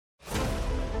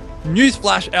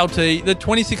Newsflash LT, the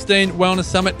 2016 Wellness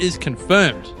Summit is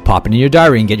confirmed. Pop it in your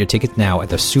diary and get your tickets now at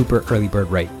the super early bird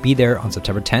rate. Be there on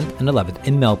September 10th and 11th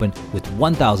in Melbourne with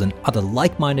 1,000 other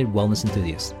like-minded wellness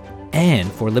enthusiasts.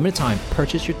 And for a limited time,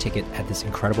 purchase your ticket at this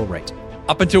incredible rate.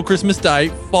 Up until Christmas Day,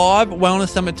 5 Wellness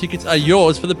Summit tickets are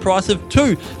yours for the price of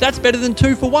 2. That's better than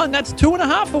 2 for 1. That's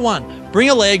 2.5 for 1. Bring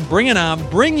a leg, bring an arm,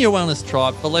 bring your wellness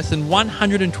tribe for less than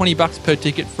 $120 per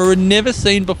ticket for a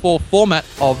never-seen-before format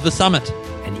of the summit.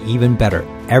 And even better,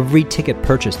 every ticket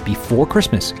purchased before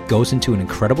Christmas goes into an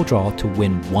incredible draw to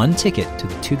win 1 ticket to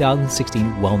the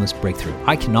 2016 Wellness Breakthrough.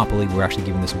 I cannot believe we're actually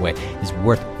giving this away. It's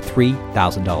worth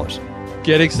 $3,000.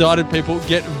 Get excited, people.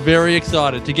 Get very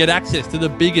excited to get access to the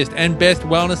biggest and best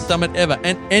wellness summit ever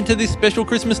and enter this special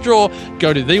Christmas draw.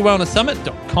 Go to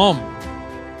thewellnesssummit.com.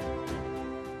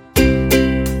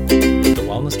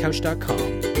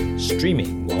 TheWellnessCouch.com,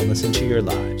 streaming wellness into your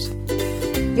lives.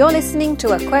 You're listening to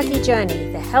A Quirky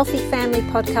Journey, the Healthy Family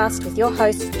Podcast with your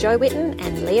hosts Jo Whitton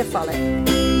and Leah Follett.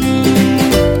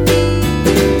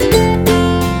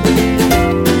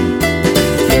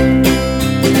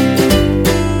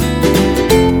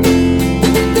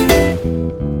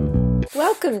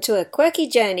 Welcome to A Quirky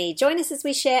Journey. Join us as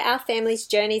we share our family's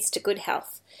journeys to good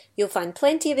health. You'll find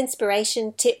plenty of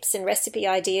inspiration, tips and recipe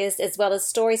ideas, as well as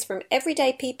stories from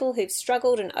everyday people who've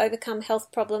struggled and overcome health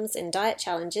problems and diet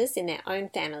challenges in their own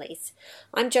families.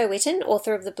 I'm Jo Whitton,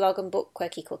 author of the blog and book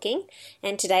Quirky Cooking,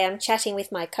 and today I'm chatting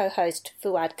with my co-host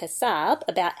Fuad Kassab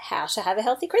about how to have a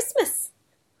healthy Christmas.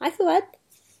 Hi Fuad.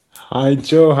 Hi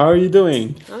Joe, how are you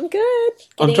doing? I'm good.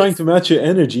 I'm trying to match your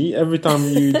energy. Every time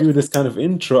you do this kind of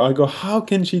intro, I go, how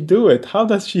can she do it? How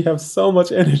does she have so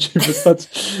much energy for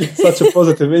such a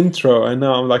positive intro? And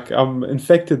now I'm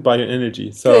infected by your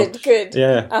energy. So Good.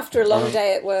 Yeah. After a long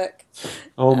day at work.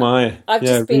 Oh my.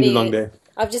 Long day.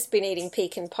 I've just been eating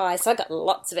pecan pie, so I got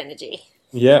lots of energy.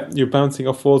 Yeah, you're bouncing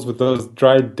off walls with those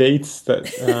dried dates that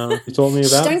you told me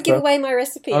about. Don't give away my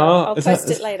recipe. I'll post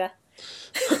it later.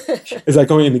 Is that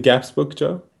going in the Gaps book,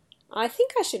 Joe? I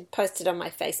think I should post it on my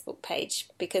Facebook page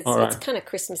because it's kind of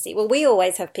Christmassy. Well, we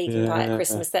always have pecan pie at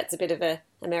Christmas. Yeah. That's a bit of an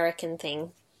American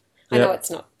thing. I know it's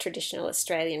not traditional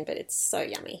Australian, but it's so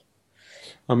yummy.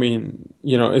 I mean,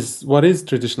 what is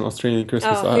traditional Australian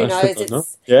Christmas? Oh, who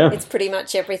knows? It's pretty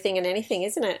much everything and anything,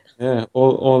 isn't it? Yeah,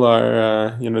 all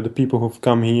our, the people who've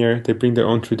come here, they bring their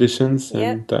own traditions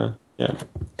and... Yeah.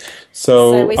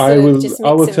 So I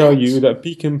will tell you that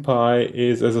pecan pie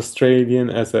is as Australian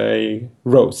as a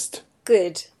roast.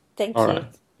 Good. Thank you. All right.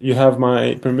 You have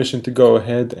my permission to go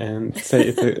ahead and say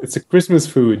it's a Christmas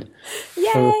food.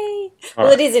 Yay!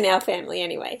 It is in our family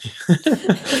anyway.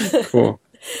 Cool.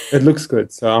 It looks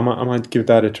good, so I might give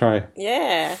that a try.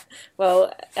 Yeah.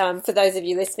 Well, for those of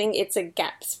you listening, it's a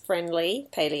GAPS-friendly,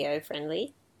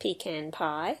 paleo-friendly pecan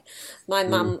pie. My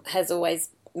mum has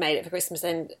always made it for Christmas,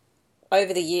 and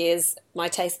over the years, my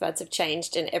taste buds have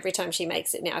changed, and every time she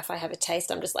makes it now, if I have a taste,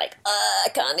 I'm just like, I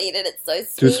can't eat it, it's so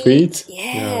sweet. Too sweet?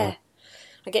 Yeah.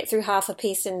 I get through half a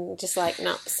piece and just like,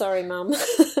 no, sorry, Mum.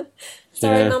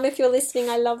 Sorry, Mum, if you're listening,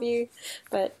 I love you.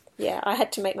 But yeah, I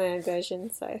had to make my own version,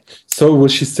 so. So will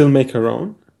she still make her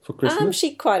own for Christmas?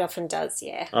 She quite often does,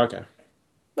 yeah. Okay.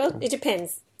 Well, it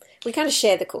depends. We kind of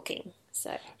share the cooking.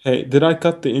 So. Hey, did I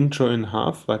cut the intro in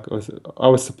half? I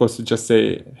was supposed to just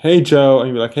say, "Hey Joe,"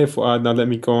 and you're like, "Hey Fuad, now let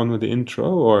me go on with the intro,"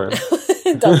 or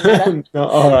no,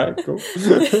 all right, cool.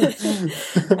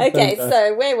 Okay,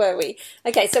 so where were we?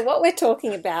 Okay, so what we're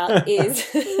talking about is,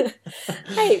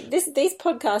 hey, these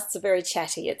podcasts are very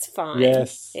chatty. It's fine.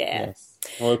 Yes. Yeah. Yes.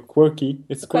 Or quirky.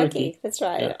 It's quirky. That's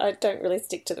right. Yeah. I don't really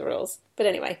stick to the rules. But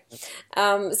anyway,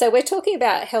 so we're talking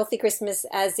about healthy Christmas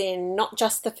as in not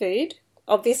just the food.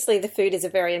 Obviously, the food is a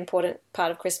very important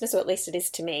part of Christmas, or at least it is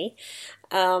to me.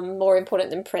 More important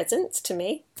than presents to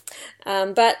me.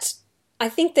 But I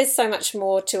think there's so much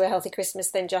more to a healthy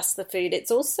Christmas than just the food.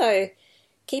 It's also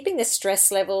keeping the stress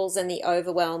levels and the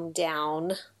overwhelm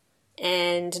down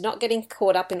and not getting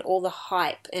caught up in all the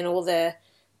hype and all the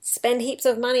spend heaps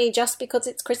of money just because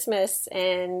it's Christmas,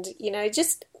 and,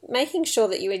 just making sure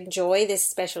that you enjoy this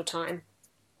special time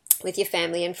with your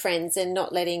family and friends and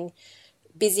not letting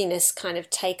busyness kind of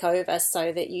take over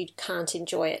so that you can't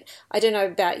enjoy it. I don't know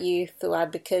about you, Fuad,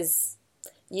 because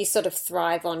you sort of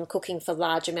thrive on cooking for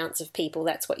large amounts of people.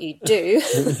 That's what you do.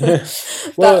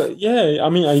 Well, I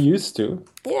mean, I used to.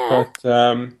 Yeah.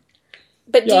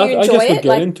 But do you enjoy I guess we'll it?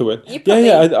 get into it.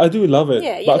 I do love it.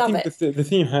 Yeah, but I think the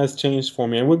theme has changed for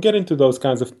me, and we'll get into those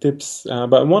kinds of tips.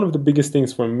 But one of the biggest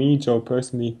things for me, Joe,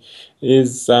 personally,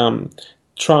 is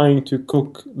trying to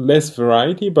cook less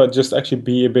variety, but just actually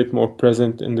be a bit more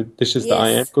present in the dishes that I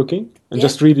am cooking, and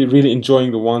just really, really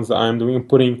enjoying the ones that I'm doing and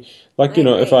putting, like,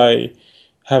 if I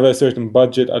have a certain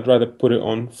budget, I'd rather put it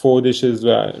on 4 dishes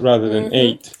rather than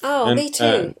 8. Oh, and, me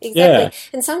too. Exactly. Yeah.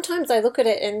 And sometimes I look at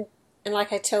it and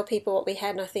like I tell people what we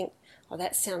had, and I think, oh,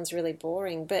 that sounds really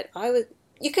boring. But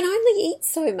you can only eat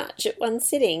so much at one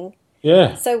sitting.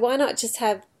 Yeah. So why not just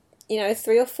have,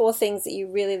 3 or 4 things that you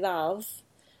really love?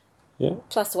 Yeah.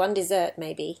 Plus 1 dessert,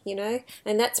 maybe,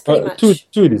 and that's pretty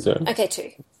much 2 desserts. Okay,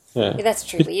 2. Yeah, that's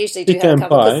true. We usually do have a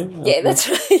couple. Pie. Yeah, that's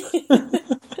right.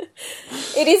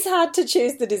 It is hard to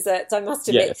choose the desserts, I must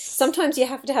admit. Yes. Sometimes you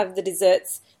have to have the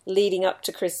desserts leading up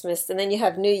to Christmas, and then you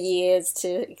have New Year's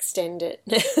to extend it.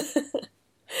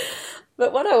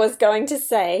 But what I was going to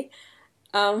say,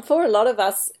 for a lot of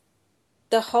us,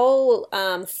 the whole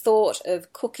thought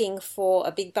of cooking for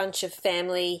a big bunch of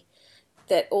family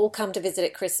that all come to visit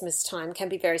at Christmas time can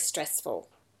be very stressful.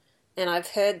 And I've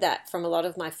heard that from a lot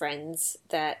of my friends,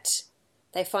 that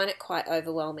they find it quite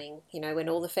overwhelming, when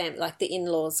all the family, like the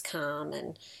in-laws come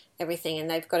and everything, and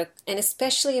they've got to, and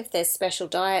especially if there's special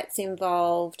diets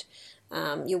involved,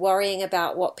 you're worrying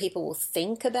about what people will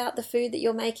think about the food that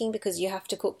you're making because you have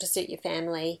to cook to suit your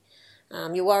family.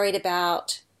 You're worried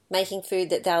about making food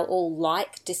that they'll all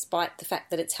like despite the fact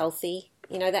that it's healthy,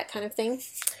 that kind of thing.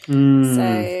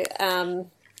 So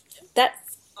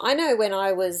I know when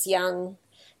I was young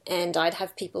and I'd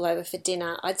have people over for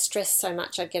dinner, I'd stress so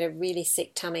much I'd get a really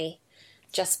sick tummy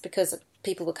just because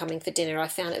people were coming for dinner. I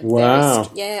found it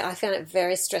I found it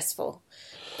very stressful.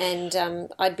 And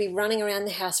I'd be running around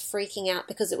the house freaking out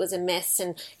because it was a mess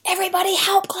and everybody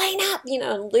help clean up,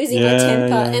 and losing my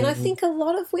temper. And I think a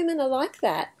lot of women are like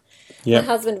that. My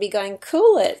husband would be going,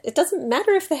 cool it. It doesn't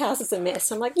matter if the house is a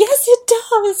mess. I'm like, yes, it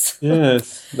does.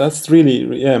 Yes, that's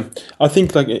really, I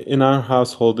think like in our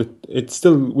household,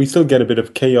 we still get a bit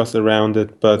of chaos around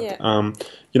it. But,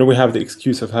 we have the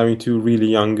excuse of having 2 really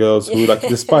young girls who, like,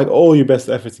 despite all your best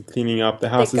efforts in cleaning up, the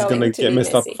house is going to get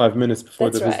messed up 5 minutes before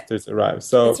the visitors arrive.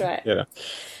 So, that's right.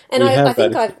 And I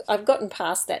think I've gotten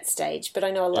past that stage, but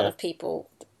I know a lot of people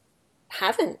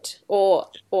haven't or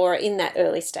are in that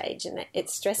early stage, and that it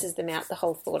stresses them out, the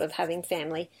whole thought of having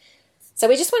family. So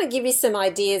we just want to give you some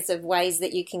ideas of ways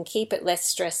that you can keep it less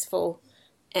stressful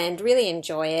and really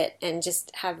enjoy it and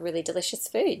just have really delicious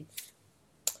food.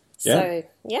 So,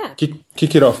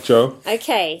 Kick it off, Joe.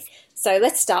 Okay, so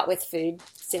let's start with food,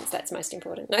 since that's most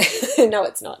important. No,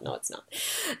 it's not.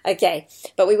 Okay,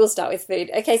 but we will start with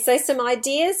food. Okay, so some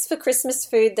ideas for Christmas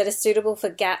food that are suitable for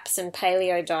GAPS and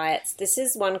paleo diets. This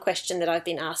is one question that I've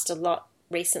been asked a lot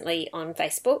recently on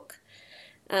Facebook.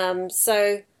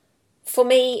 So for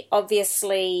me,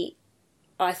 obviously,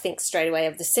 I think straight away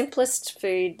of the simplest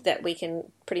food that we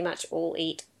can pretty much all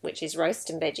eat, which is roast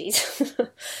and veggies.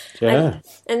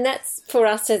 And that's, for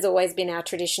us, has always been our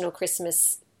traditional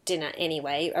Christmas dinner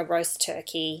anyway, a roast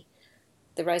turkey,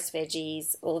 the roast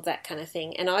veggies, all of that kind of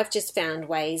thing. And I've just found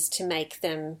ways to make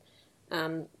them,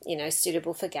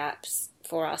 suitable for GAPS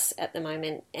for us at the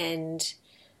moment. And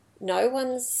no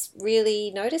one's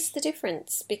really noticed the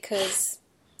difference because,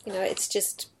 it's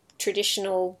just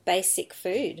traditional basic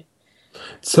food.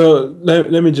 So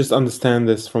let me just understand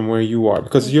this from where you are,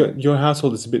 because your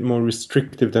household is a bit more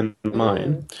restrictive than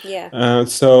mine.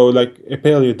 So like a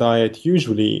paleo diet,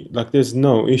 usually like there's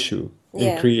no issue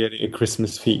in creating a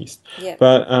Christmas feast.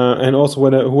 But and also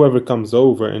when whoever comes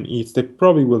over and eats, they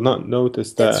probably will not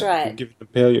notice that you give them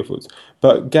paleo foods.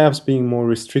 But GAPS being more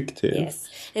restrictive. Yes,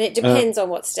 and it depends on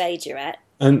what stage you're at.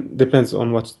 And depends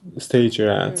on what stage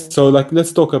you're at. So like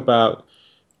let's talk about,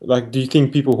 like, do you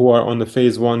think people who are on the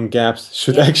phase 1 GAPS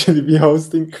should actually be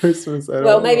hosting Christmas at all?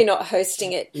 Well, maybe not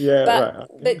hosting it. But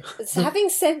having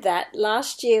said that,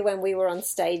 last year when we were on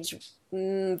stage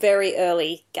very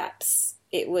early GAPS,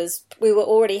 we were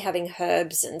already having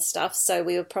herbs and stuff, so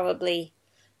we were probably,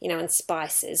 and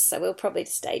spices, so we were probably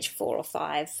to stage 4 or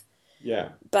 5. Yeah.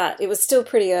 But it was still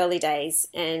pretty early days,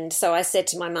 and so I said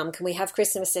to my mum, can we have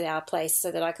Christmas at our place so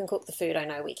that I can cook the food I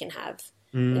know we can have?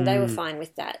 And they were fine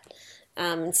with that.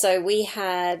 So we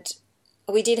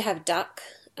did have duck,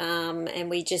 and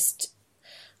we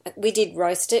did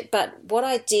roast it. But what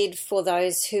I did for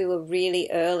those who were really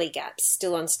early GAPS,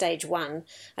 still on stage 1,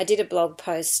 I did a blog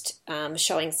post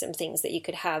showing some things that you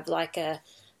could have, like a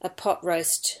pot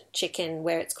roast chicken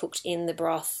where it's cooked in the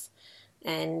broth,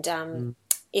 and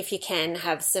if you can,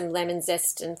 have some lemon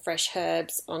zest and fresh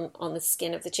herbs on the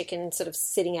skin of the chicken, sort of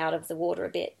sitting out of the water a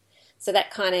bit. So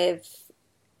that kind of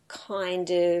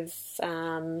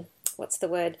what's the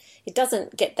word? It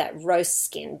doesn't get that roast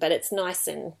skin, but it's nice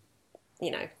and,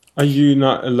 Are you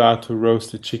not allowed to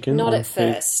roast the chicken Not on at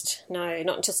stage? first. No,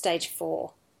 not until stage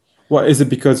 4. What is it,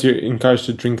 because you're encouraged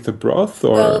to drink the broth,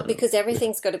 Well, or? because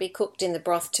everything's got to be cooked in the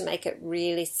broth to make it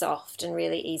really soft and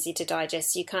really easy to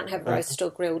digest. You can't have roast or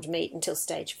grilled meat until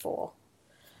stage 4.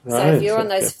 So if Right. you're on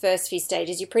Okay. those first few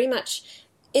stages, you pretty much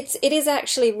it is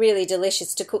actually really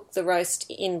delicious to cook the roast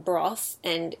in broth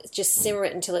and just simmer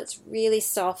it until it's really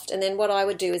soft. And then what I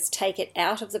would do is take it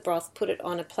out of the broth, put it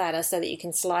on a platter so that you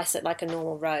can slice it like a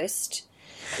normal roast.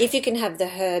 If you can have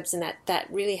the herbs and that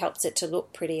really helps it to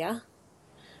look prettier.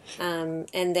 And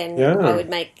then Yeah. I would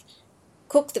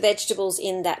cook the vegetables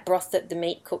in that broth that the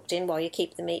meat cooked in while you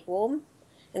keep the meat warm,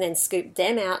 and then scoop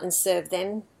them out and serve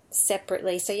them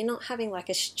separately, so you're not having like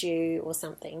a stew or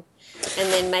something.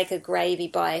 And then make a gravy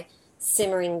by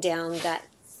simmering down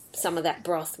some of that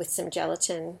broth with some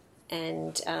gelatin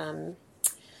and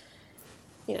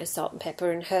salt and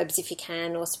pepper and herbs if you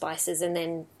can, or spices, and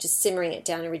then just simmering it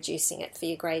down and reducing it for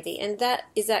your gravy. And that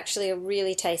is actually a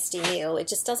really tasty meal. It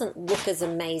just doesn't look as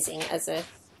amazing as a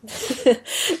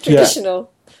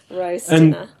traditional roast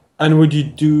dinner. And would you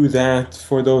do that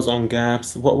for those on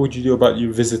gaps? What would you do about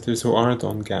your visitors who aren't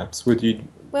on gaps? Would you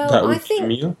that would be a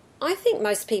meal? I think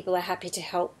most people are happy to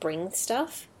help bring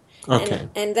stuff. Okay.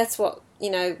 And that's what,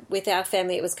 with our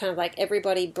family, it was kind of like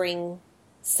everybody bring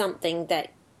something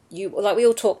that we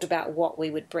all talked about what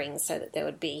we would bring so that there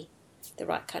would be the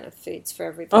right kind of foods for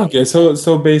everybody. Okay,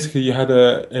 so basically you had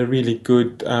a really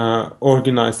good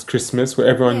organized Christmas where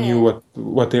everyone knew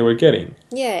what they were getting.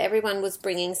 Yeah, everyone was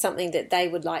bringing something that they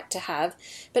would like to have,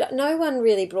 but no one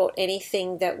really brought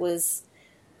anything that was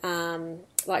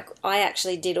I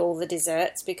actually did all the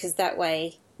desserts because that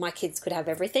way my kids could have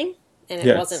everything and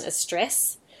it wasn't a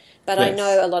stress. But I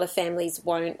know a lot of families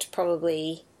won't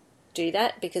probably do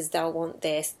that because they'll want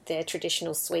their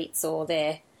traditional sweets or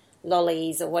their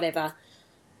lollies or whatever,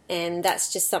 and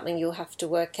that's just something you'll have to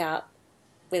work out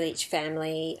with each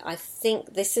family. I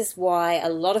think this is why a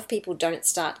lot of people don't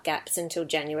start gaps until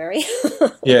January.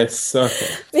 Yes,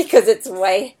 okay. Because it's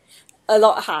a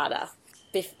lot harder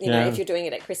if you're doing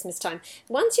it at Christmas time.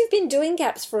 Once you've been doing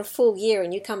gaps for a full year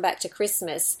and you come back to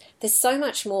Christmas, there's so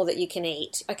much more that you can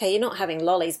eat. Okay, you're not having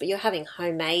lollies, but you're having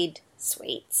homemade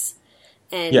sweets.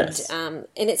 And and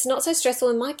it's not so stressful.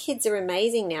 And my kids are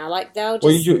amazing now. Like they'll just.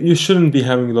 Well, you shouldn't be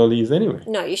having lollies anyway.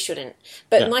 No, you shouldn't.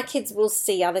 But my kids will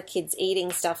see other kids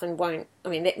eating stuff and won't. I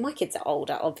mean, my kids are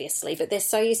older, obviously, but they're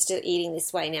so used to eating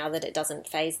this way now that it doesn't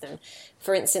faze them.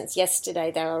 For instance,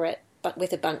 yesterday they were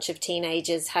with a bunch of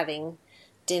teenagers having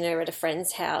dinner at a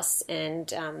friend's house,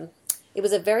 and it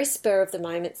was a very spur of the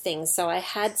moment thing. So I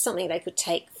had something they could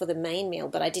take for the main meal,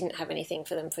 but I didn't have anything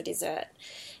for them for dessert.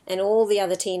 And all the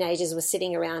other teenagers were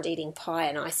sitting around eating pie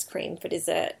and ice cream for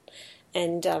dessert.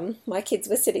 And my kids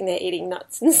were sitting there eating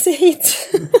nuts and seeds.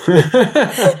 And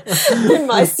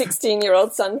my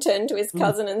 16-year-old son turned to his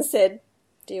cousin and said,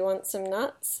 "Do you want some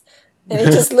nuts?" And he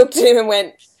just looked at him and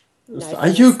went, "No, Are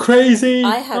you crazy?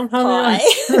 I have pie."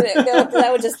 They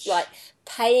were just like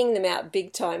paying them out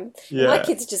big time. Yeah. My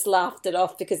kids just laughed it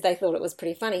off because they thought it was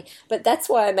pretty funny. But that's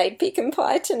why I made pecan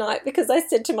pie tonight, because I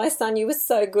said to my son, "You were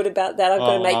so good about that, I've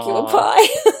got to make you a pie."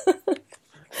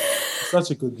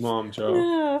 Such a good mom,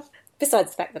 Joe.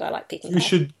 Besides the fact that I like pecan pie.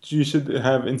 You should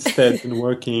have instead been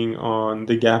working on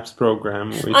the GAPS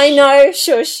program. Which, I know,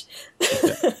 shush.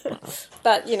 Okay.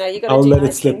 But, you got to I'll do let it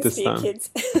nice slip things this for your time. kids.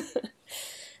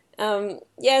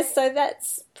 So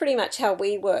that's pretty much how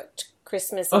we worked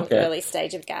Christmas on the early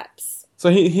stage of GAPS. So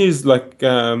here's like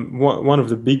one of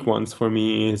the big ones for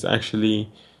me is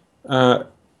actually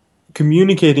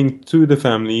communicating to the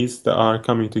families that are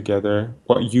coming together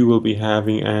what you will be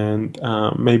having, and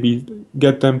maybe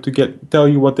get them to tell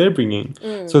you what they're bringing,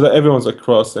 so that everyone's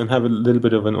across and have a little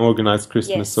bit of an organized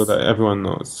Christmas, so that everyone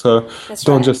knows. So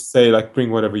don't just say like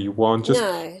bring whatever you want. Just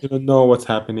know what's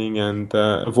happening and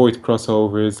avoid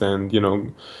crossovers,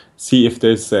 and see if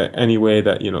there's any way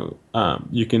that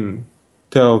you can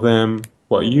tell them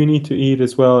what you need to eat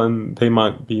as well, and they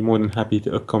might be more than happy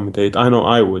to accommodate. I know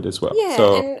I would as well. Yeah,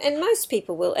 so, and most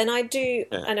people will. And I do,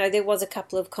 I know there was a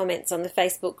couple of comments on the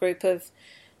Facebook group of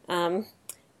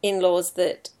in-laws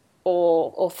that,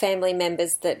 or family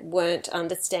members that weren't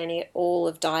understanding at all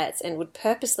of diets and would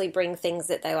purposely bring things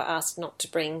that they were asked not to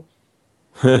bring.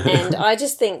 And I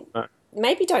just think,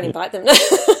 maybe don't invite them.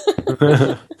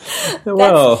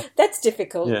 That's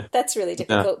difficult. Yeah. That's really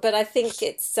difficult. Yeah. But I think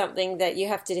it's something that you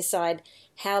have to decide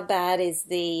how bad is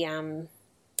the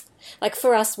like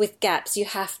for us with GAPS, you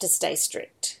have to stay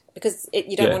strict because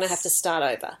you don't want to have to start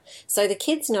over. So the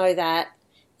kids know that,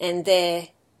 and they're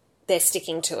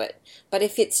sticking to it. But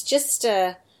if it's just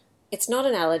it's not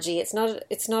an allergy. It's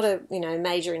not a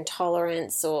major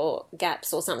intolerance or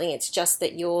gaps or something. It's just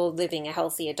that you're living a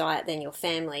healthier diet than your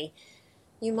family.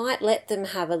 You might let them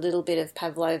have a little bit of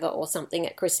pavlova or something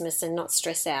at Christmas and not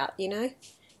stress out.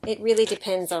 It really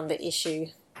depends on the issue,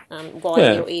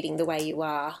 why you're eating the way you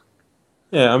are.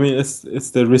 Yeah, I mean it's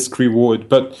the risk reward,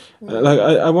 but like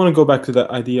I want to go back to that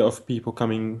idea of people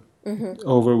coming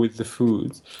over with the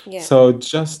foods. Yeah. So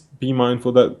just be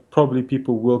mindful that probably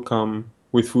people will come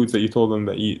with foods that you told them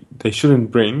that they shouldn't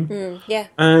bring. Yeah.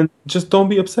 And just don't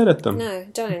be upset at them. No,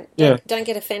 don't. Yeah. Don't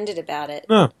get offended about it.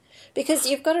 No. Because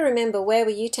you've got to remember, where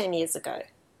were you 10 years ago?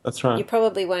 That's right. You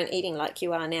probably weren't eating like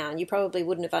you are now, and you probably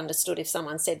wouldn't have understood if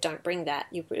someone said, don't bring that.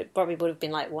 You probably would have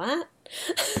been like, what?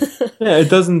 Yeah, it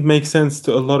doesn't make sense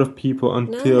to a lot of people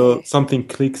until something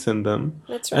clicks in them.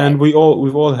 That's right. And we've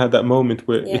all had that moment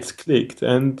where it's clicked,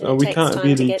 and we can't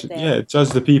really judge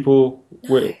the people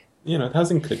where it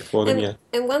hasn't clicked for them yet.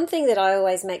 And one thing that I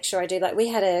always make sure I do, like we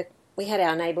had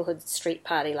our neighbourhood street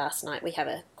party last night. We have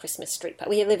a Christmas street party.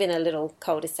 We live in a little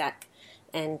cul-de-sac,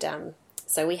 and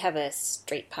so we have a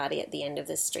street party at the end of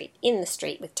the street, in the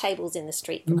street, with tables in the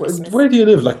street for Christmas. Where do you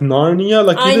live? Like Narnia?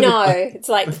 I know. It's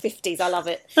like the 50s. I love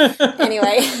it.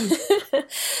 Anyway.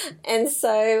 And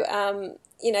so,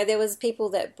 there was people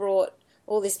that brought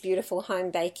all this beautiful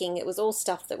home baking. It was all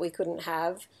stuff that we couldn't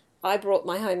have. I brought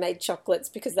my homemade chocolates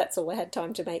because that's all I had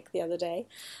time to make the other day.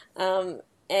 But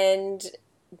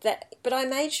I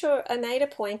made a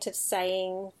point of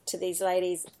saying to these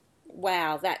ladies,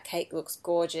 wow, that cake looks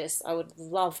gorgeous. I would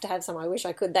love to have some. I wish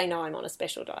I could. They know I'm on a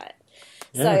special diet.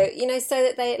 Yeah. So, so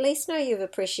that they at least know you've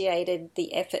appreciated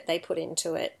the effort they put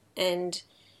into it. And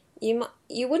you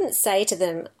wouldn't say to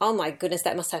them, oh my goodness,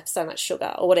 that must have so much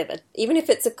sugar or whatever. Even if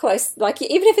it's even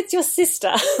if it's your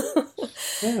sister.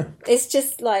 Yeah. It's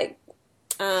just like,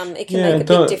 it can make a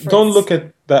big difference. Don't look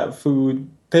at that food.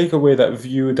 Take away that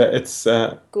view that it's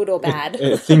good or bad,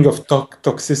 a thing of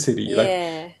toxicity. Yeah.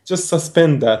 Like, just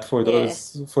suspend that for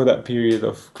that period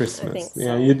of Christmas. I think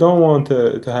so. You don't want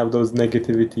to have those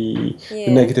negativity,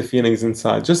 the negative feelings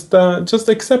inside. Just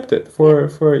accept it for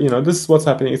this is what's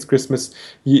happening. It's Christmas.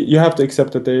 You have to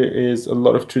accept that there is a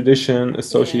lot of tradition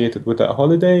associated with that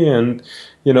holiday, and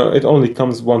it only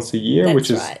comes once a year, That's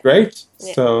which is right. great.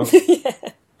 Yeah. So.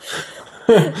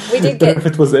 We did get, if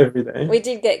it was every day. We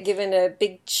did get given a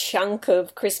big chunk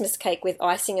of Christmas cake with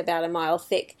icing about a mile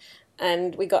thick,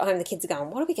 and we got home, the kids are going,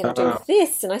 what are we going to do with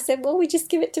this? And I said, well, we just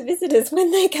give it to visitors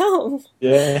when they come.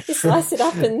 Yeah. You slice it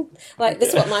up, and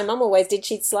that's what my mum always did.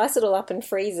 She'd slice it all up and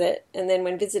freeze it, and then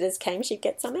when visitors came, she'd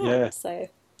get some out. Yeah. So.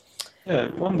 Yeah,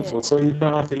 wonderful. Yeah. So you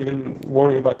don't have to even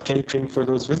worry about catering for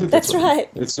those visitors. That's right.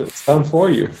 It's done for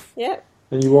you. Yeah.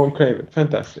 And you won't crave it.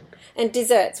 Fantastic. And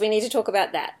desserts, we need to talk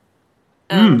about that.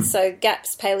 So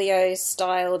GAPS paleo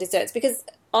style desserts, because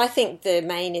I think the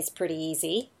main is pretty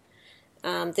easy.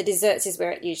 The desserts is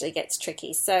where it usually gets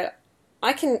tricky. So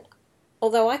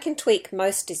although I can tweak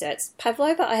most desserts,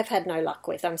 pavlova I have had no luck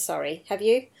with. I'm sorry. Have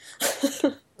you?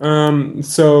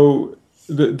 So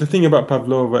the thing about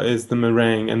pavlova is the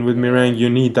meringue, and with meringue you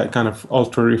need that kind of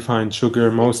ultra refined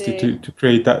sugar mostly to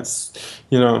create that,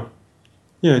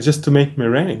 just to make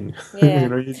meringue. Yeah.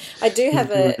 I do have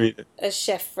a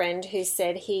chef friend who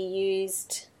said he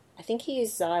used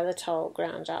xylitol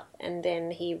ground up, and then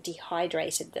he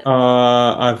dehydrated them.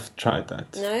 I've tried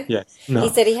that. No? Yes. No. He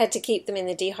said he had to keep them in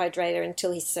the dehydrator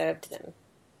until he served them.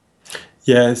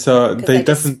 Yeah, so they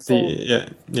definitely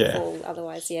fall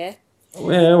otherwise, yeah.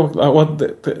 Well,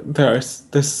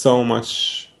 there's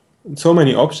so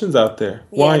many options out there.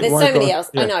 Yeah, there's so many else.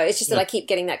 Yeah. I know. It's just that I keep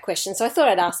getting that question, so I thought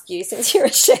I'd ask you since you're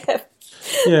a chef.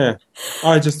 Yeah,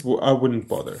 I wouldn't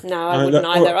bother. No, I wouldn't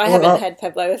either. I haven't had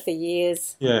pavlova for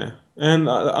years. Yeah, and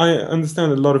I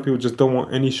understand a lot of people just don't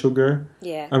want any sugar.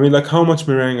 Yeah. I mean, like, how much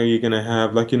meringue are you gonna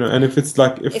have? Like, and if it's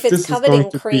like if it's covered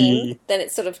in cream, then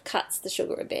it sort of cuts the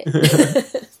sugar a bit.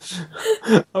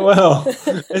 Well,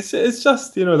 it's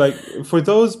just like for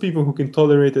those people who can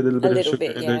tolerate a little bit of sugar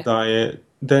in their diet,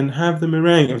 then have the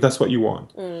meringue if that's what you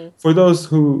want. For those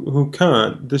who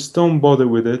can't, just don't bother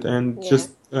with it, and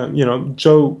just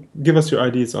Joe, give us your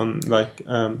ideas on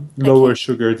lower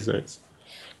sugar desserts.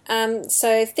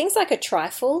 So things like a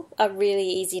trifle are really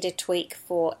easy to tweak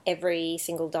for every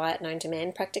single diet known to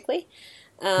man, practically.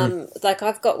 Like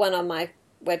I've got one on my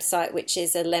website which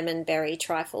is a lemon berry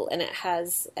trifle, and it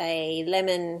has a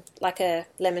lemon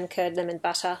curd, lemon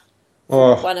butter,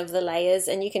 one of the layers,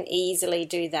 and you can easily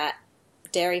do that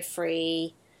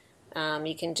dairy-free.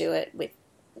 You can do it with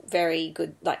very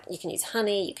good, you can use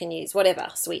honey, you can use whatever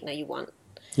sweetener you want.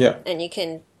 Yeah. And you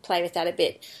can play with that a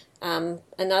bit.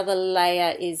 Another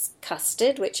layer is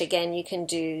custard, which again you can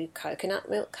do coconut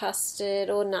milk custard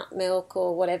or nut milk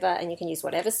or whatever, and you can use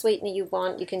whatever sweetener you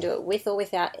want. You can do it with or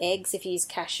without eggs. If you use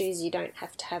cashews, you don't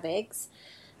have to have eggs.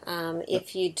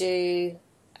 If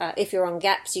you're on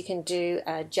GAPS, you can do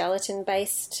a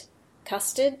gelatin-based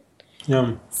custard.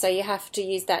 Yum. So you have to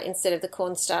use that instead of the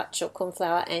cornstarch or corn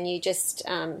flour, and you just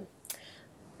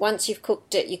once you've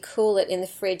cooked it, you cool it in the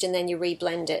fridge and then you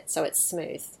reblend it so it's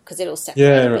smooth because it'll separate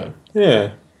a bit.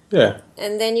 Right. Yeah.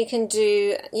 And then you can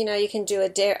do, a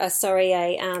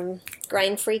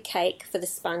grain-free cake for the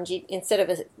sponge. Instead of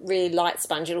a really light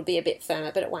sponge, it'll be a bit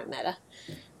firmer, but it won't matter.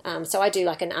 So I do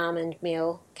like an almond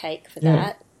meal cake for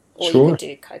that. Or you could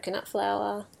do coconut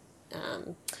flour.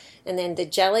 And then the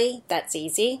jelly, that's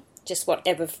easy. Just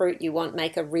whatever fruit you want,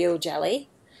 make a real jelly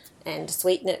and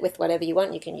sweeten it with whatever you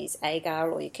want. You can use agar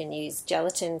or you can use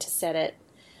gelatin to set it.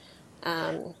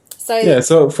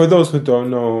 So for those who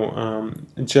don't know,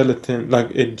 gelatin,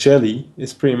 like a jelly,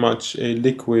 is pretty much a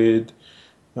liquid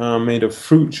made of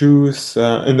fruit juice.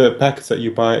 In the packets that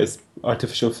you buy, it's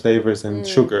artificial flavors and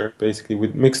sugar, basically,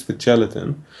 mixed with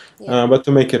gelatin. Yeah. But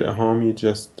to make it at home, you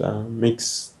just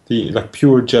mix the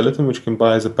pure gelatin, which you can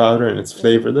buy as a powder, and it's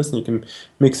flavorless, and you can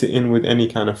mix it in with any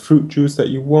kind of fruit juice that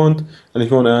you want. And if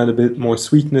you want to add a bit more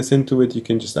sweetness into it, you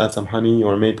can just add some honey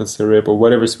or maple syrup or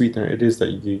whatever sweetener it is that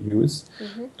you use.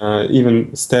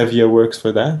 Even stevia works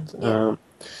for that.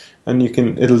 And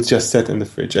it'll just set in the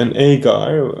fridge. And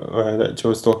agar that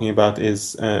Joe's talking about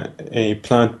is a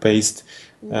plant-based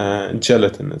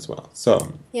gelatin as well.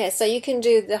 So you can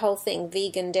do the whole thing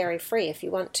vegan, dairy-free if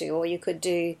you want to, or you could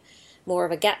do more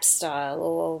of a GAP style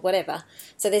or whatever.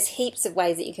 So there's heaps of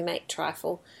ways that you can make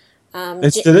trifle.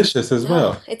 It's delicious as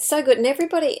well. It's so good. And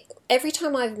every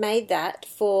time I've made that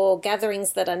for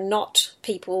gatherings that are not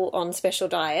people on special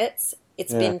diets,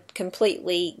 it's been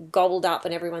completely gobbled up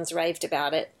and everyone's raved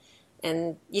about it.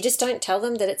 And you just don't tell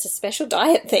them that it's a special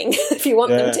diet thing. If you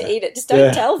want them to eat it, just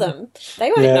don't tell them.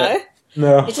 They won't know.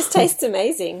 No. It just tastes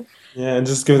amazing. Yeah, and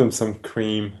just give them some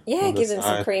cream. Yeah, give them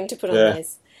some cream to put on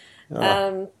theirs.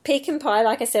 Pecan pie,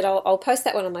 like I said, I'll post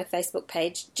that one on my Facebook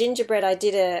page. Gingerbread, I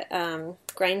did a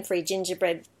grain-free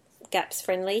gingerbread GAPS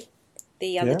friendly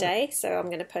the other day, so I'm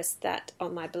going to post that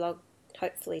on my blog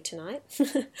hopefully tonight.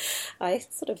 I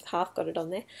sort of half got it on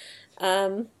there.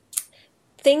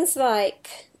 Things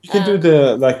like... You can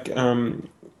do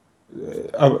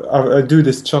I do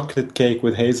this chocolate cake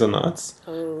with hazelnuts.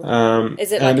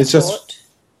 Is it like a tort?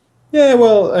 Yeah,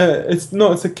 well, it's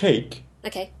a cake.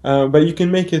 Okay. But you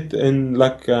can make it in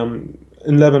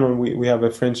in Lebanon we have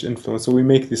a French influence, so we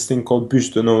make this thing called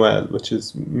bûche de Noël, which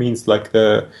means like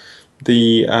the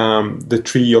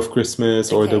tree of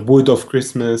Christmas or the wood of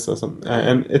Christmas or something.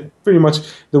 And it pretty much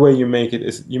the way you make it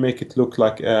is you make it look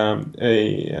like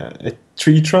a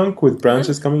tree trunk with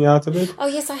branches coming out of it. Oh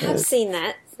yes, I have seen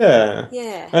that. Yeah.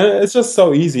 And it's just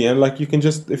so easy, and you can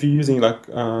just, if you're using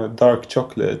dark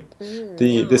chocolate,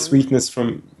 the sweetness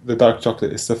from the dark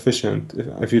chocolate is sufficient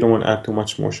if you don't want to add too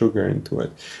much more sugar into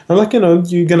it.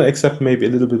 And you're gonna accept maybe a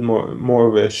little bit more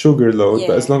of a sugar load,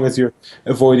 but as long as you're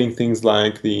avoiding things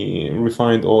like the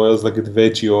refined oils, like the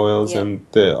veggie oils and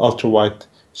the ultra white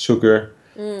sugar,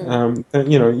 then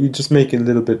you just make it a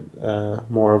little bit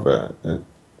more of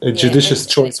a judicious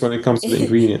choice when it comes to the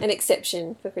ingredient. An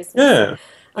exception for Christmas. Yeah.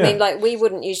 I mean, we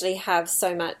wouldn't usually have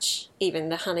so much, even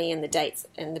the honey and the dates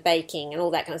and the baking and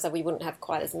all that kind of stuff, we wouldn't have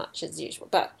quite as much as usual.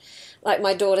 But,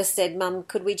 my daughter said, Mum,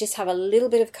 could we just have a little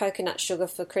bit of coconut sugar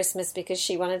for Christmas, because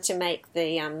she wanted to make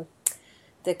the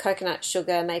coconut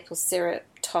sugar maple syrup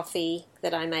toffee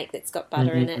that I make that's got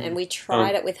butter in it, and we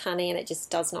tried it with honey and it just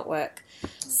does not work.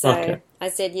 So I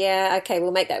said,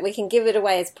 we'll make that. We can give it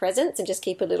away as presents and just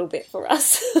keep a little bit for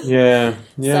us. Yeah.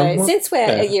 So since we're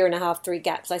a year and a half through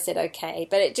GAPS, I said okay,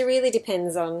 but it really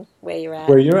depends on where you're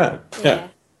at. Yeah.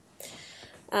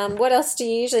 What else do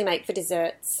you usually make for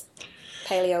desserts?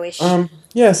 Paleo-ish.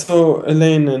 So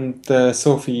Elaine and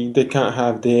Sophie, they can't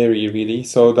have dairy really,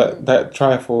 so that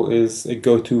trifle is a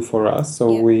go-to for us.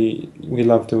 So we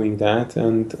love doing that,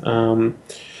 and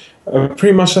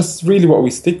pretty much that's really what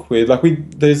we stick with.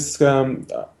 There's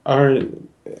our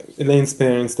Elaine's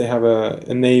parents. They have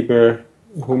a neighbor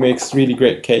who makes really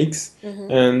great cakes,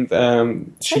 and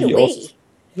she also.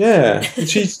 Yeah,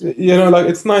 she's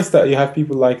it's nice that you have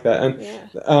people like that,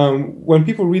 and when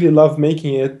people really love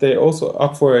making it, they're also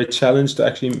up for a challenge to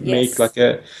actually make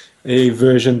a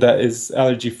version that is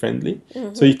allergy friendly.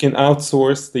 So you can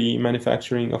outsource the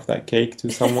manufacturing of that cake to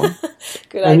someone.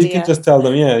 Good and idea. You can just tell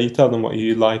them, you tell them what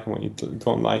you like and what you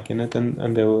don't like in it,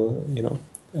 and they will,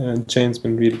 Jane's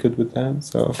been really good with that.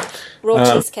 So raw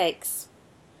cheesecakes.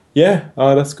 Yeah,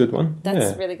 oh, that's a good one.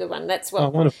 That's a really good one. That's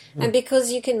what, wonderful. Yeah. And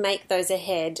because you can make those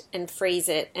ahead and freeze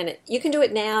it, and you can do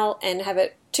it now and have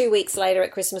it 2 weeks later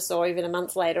at Christmas or even a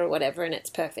month later or whatever, and it's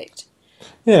perfect.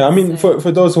 Yeah, I mean, for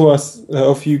those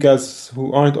of you guys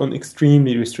who aren't on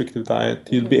extremely restrictive diet,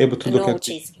 you'll be able to look at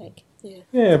cheesecake. Yeah.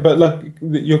 Yeah, but like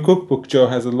your cookbook, Joe,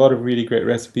 has a lot of really great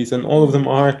recipes, and all of them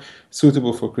are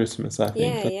suitable for Christmas, I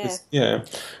think. Yeah.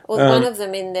 Well, one of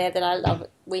them in there that I love,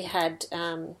 we had,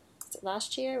 was it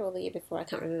last year or the year before? I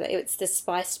can't remember. It's the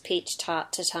spiced peach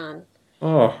tart tatin.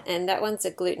 Oh. And that one's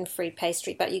a gluten-free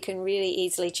pastry, but you can really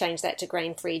easily change that to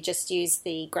grain-free. Just use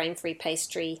the grain-free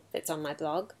pastry that's on my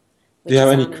blog. Do you have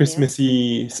any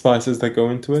Christmassy spices that go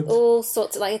into it? All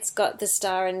sorts of, like it's got the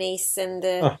star anise and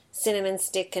the cinnamon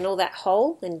stick and all that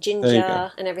whole and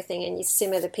ginger and everything, and you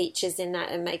simmer the peaches in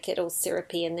that and make it all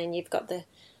syrupy, and then you've got the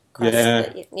crust.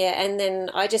 And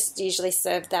then I just usually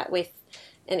serve that with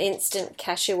an instant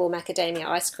cashew or macadamia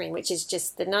ice cream, which is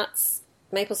just the nuts,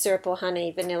 maple syrup or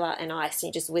honey, vanilla and ice, and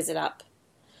you just whiz it up.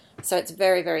 So it's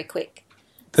very, very quick.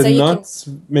 The nuts,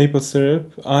 maple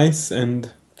syrup, ice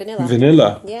and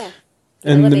vanilla. Yeah.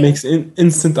 And it makes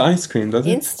instant ice cream, doesn't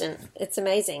it? Instant. It's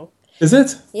amazing. Is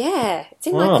it? Yeah. It's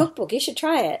in my cookbook. You should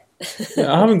try it.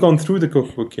 I haven't gone through the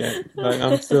cookbook yet. Like,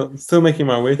 I'm still making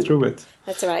my way through it.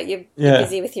 That's all right. You're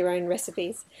busy with your own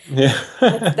recipes. Yeah.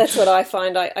 That's what I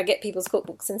find. I get people's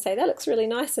cookbooks and say, that looks really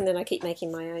nice, and then I keep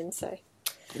making my own, so...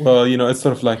 Well, it's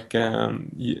sort of like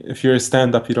if you're a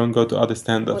stand-up, you don't go to other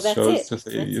stand-up shows.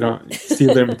 You don't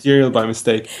steal their material by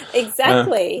mistake.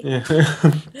 Exactly.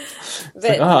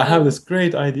 But, I have this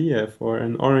great idea for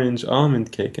an orange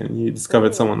almond cake, and you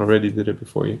discovered someone already did it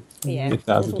before you. Yeah.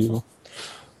 1,000 people.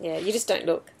 Yeah, you just don't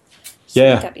look. Just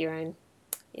make up your own.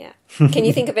 Yeah. Can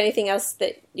you think of anything else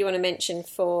that you want to mention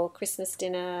for Christmas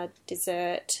dinner,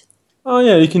 dessert? Oh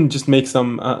yeah, you can just make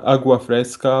some agua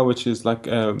fresca, which is like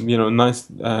nice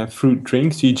fruit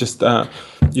drinks. You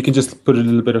can just put a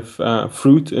little bit of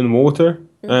fruit in water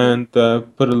and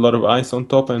put a lot of ice on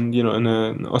top, and in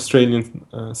an Australian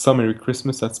summery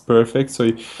Christmas, that's perfect. So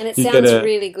and it sounds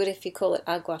really good if you call it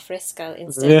agua fresca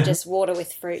instead of just water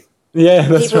with fruit. Yeah,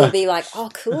 that's People right. will be like, "Oh,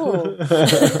 cool."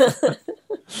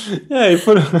 Yeah,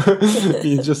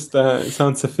 you just it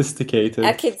sounds sophisticated.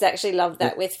 Our kids actually love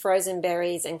that with frozen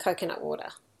berries and coconut water.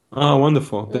 Oh,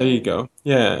 wonderful! There you go.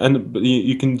 Yeah, and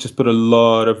you can just put a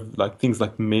lot of like things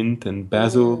like mint and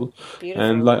basil,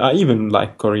 and like I even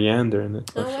like coriander in it.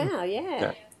 Oh wow!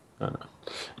 Yeah.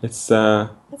 It's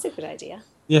that's a good idea.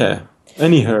 Yeah,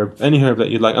 any herb that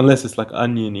you like, unless it's like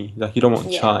oniony, like you don't want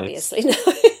chives. Obviously,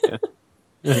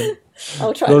 no.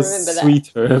 I'll try Those and remember that.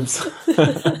 Sweet herbs.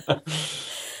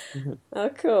 Oh,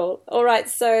 cool. All right,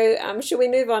 so should we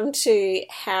move on to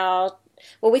how...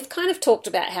 Well, we've kind of talked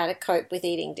about how to cope with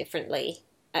eating differently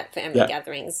at family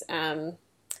gatherings.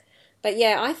 But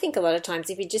yeah, I think a lot of times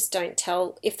if you just don't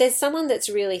tell... If there's someone that's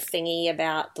really thingy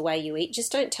about the way you eat,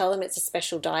 just don't tell them it's a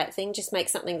special diet thing. Just make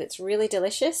something that's really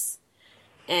delicious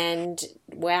and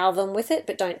wow them with it,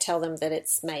 but don't tell them that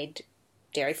it's made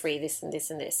dairy-free, this and this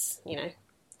and this, Yeah.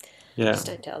 Just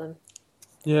don't tell them.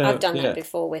 Yeah, I've done that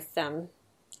before with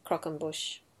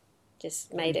Croquembouche.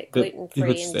 Just made it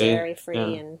gluten-free and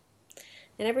dairy-free, and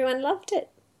everyone loved it.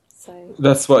 So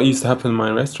that's what used to happen in my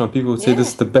restaurant. People would say, "This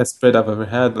is the best bread I've ever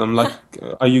had." And I'm like,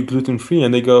 "Are you gluten-free?"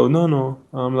 And they go, "No."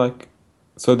 I'm like,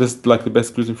 "So this is like the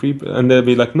best gluten-free?" And they'll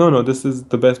be like, "No, this is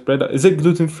the best bread. Is it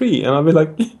gluten-free?" And I'll be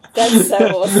like, "That's so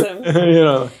awesome."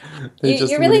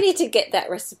 You really need to get that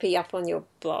recipe up on your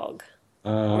blog.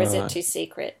 Or is it too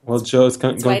secret? Well, Joe's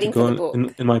going to go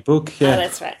in my book. Yeah. Oh,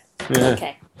 that's right. Yeah.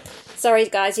 Okay. Sorry,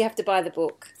 guys, you have to buy the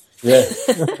book. Yeah.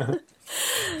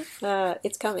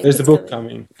 It's coming. There's a book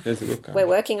coming. We're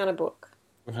working on a book.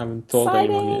 We haven't told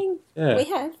anyone yet. Yeah. We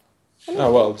have.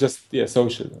 Oh, well, just,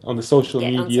 on the social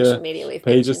media on social media we've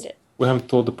pages. It. We haven't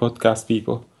told the podcast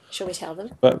people. Shall we tell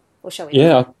them? Or shall we?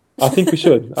 Yeah, I think we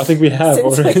should. I think we have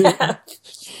already. We have.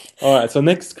 All right, so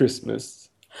next Christmas,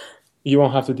 you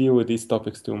won't have to deal with these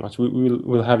topics too much.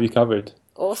 We'll have you covered.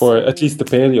 Awesome. For at least the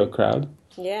paleo crowd.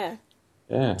 Yeah.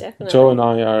 Yeah. Definitely. Joe and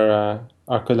I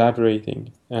are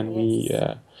collaborating, and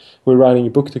we're writing a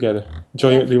book together.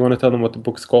 Joe, do you want to tell them what the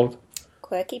book's called?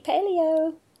 Quirky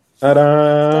Paleo.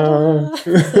 Ta-da!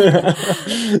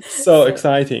 So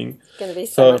exciting. It's going to be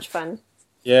so much fun.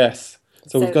 Yes.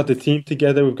 So we've got the team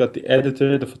together. We've got the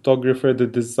editor, the photographer, the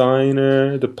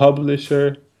designer, the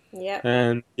publisher. Yeah.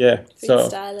 And food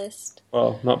stylist.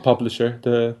 Well, not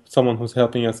publisher. Someone who's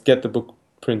helping us get the book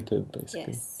printed,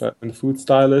 basically. Yes. And the food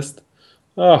stylist.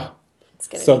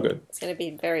 It's so good. It's going to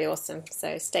be very awesome.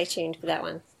 So stay tuned for that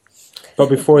one. But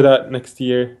before that, next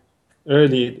year,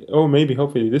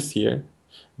 hopefully this year,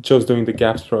 Joe's doing the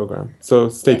GAPS program. So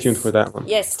stay tuned for that one.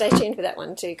 Yes, stay tuned for that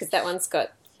one too, because that one's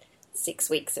got 6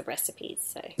 weeks of recipes.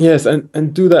 So yes,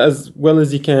 and do that as well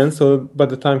as you can. So by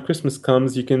the time Christmas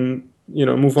comes, you can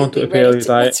move on to a paleo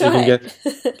diet. That's right. You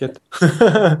can get.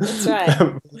 That's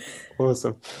right.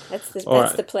 Awesome. That's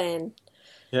the plan.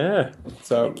 Yeah.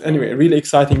 So anyway, really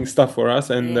exciting stuff for us,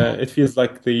 and it feels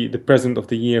like the present of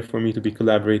the year for me to be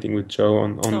collaborating with Joe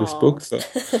on this book. So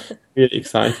really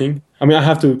exciting. I mean, I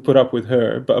have to put up with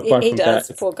her, but apart from that,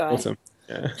 it's poor guy. Awesome.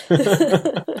 Yeah.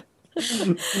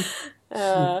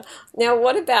 Now,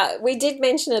 what about? We did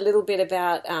mention a little bit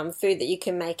about food that you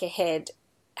can make ahead.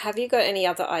 Have you got any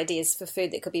other ideas for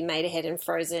food that could be made ahead and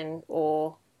frozen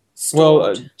or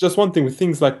stored? Well, just one thing with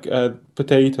things like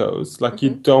potatoes, like you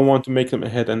don't want to make them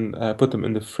ahead and put them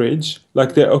in the fridge.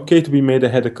 Like they're okay to be made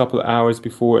ahead a couple of hours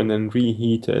before and then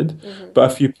reheated.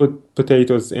 But if you put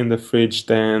potatoes in the fridge,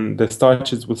 then the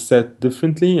starches will set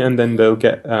differently and then they'll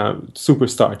get super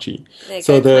starchy. They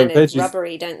go kind of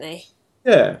rubbery, don't they?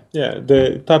 Yeah.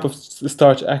 The type of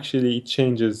starch actually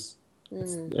changes,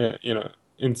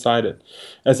 inside it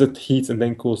as it heats and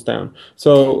then cools down.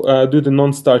 So do the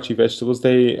non-starchy vegetables.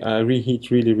 They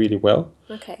reheat really, really well.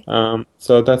 Okay.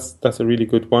 So that's a really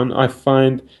good one. I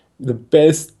find the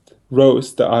best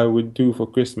roast that I would do for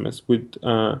Christmas with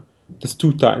there's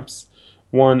 2 types.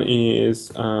 One is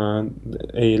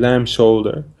a lamb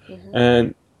shoulder,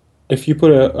 and if you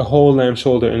put a whole lamb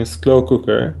shoulder in a slow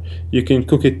cooker, you can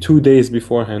cook it 2 days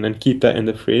beforehand and keep that in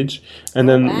the fridge. And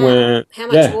then when how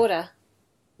much water?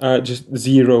 Just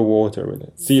 0 water with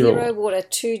it. Zero water,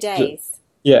 2 days.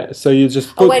 So you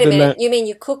just put wait a minute. You mean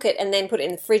you cook it and then put it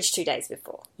in the fridge 2 days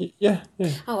before? Yeah.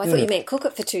 Oh, I thought you meant cook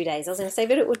it for 2 days. I was going to say,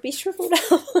 but it would be shriveled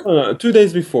up. No, 2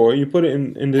 days before, you put it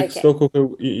in the slow cooker.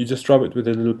 You just rub it with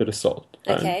a little bit of salt.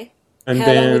 Okay. And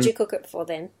how long would you cook it for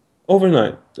then?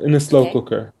 Overnight in a slow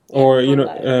cooker. Or,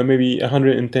 maybe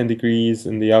 110 degrees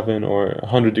in the oven or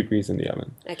 100 degrees in the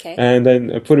oven. Okay. And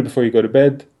then put it before you go to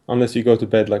bed, unless you go to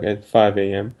bed like at 5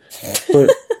 a.m. Put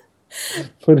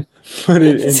it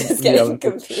in the oven.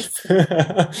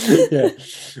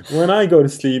 When I go to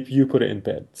sleep, you put it in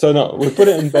bed. So no, we put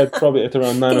it in bed probably at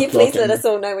around 9 o'clock. Can you please let us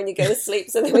all know when you go to sleep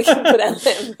so that we can put our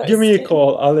lamb roast? Give me a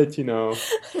call. I'll let you know.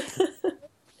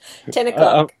 10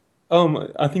 o'clock.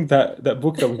 I think that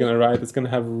book that we're going to write is going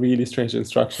to have really strange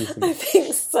instructions. I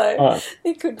think so.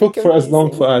 It could cook for as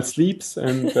long for our sleeps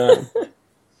and.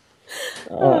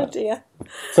 Oh dear.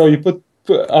 So you put.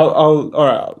 All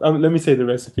right. Let me say the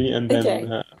recipe and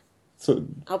then. So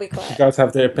I'll be quiet. You guys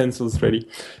have their pencils ready.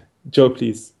 Joe,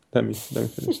 please let me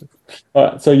finish it. All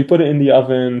right. So you put it in the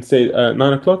oven, say 9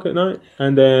 o'clock at night,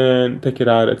 and then take it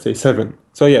out at say 7.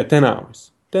 So 10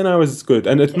 hours. 10 hours is good,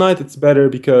 and at night it's better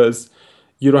because.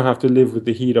 You don't have to live with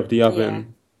the heat of the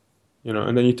oven,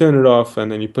 and then you turn it off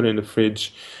and then you put it in the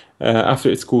fridge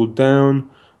after it's cooled down.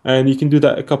 And you can do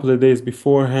that a couple of days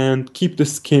beforehand. Keep the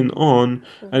skin on.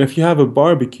 And if you have a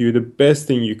barbecue, the best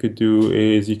thing you could do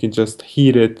is you can just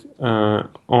heat it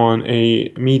on a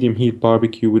medium heat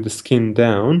barbecue with the skin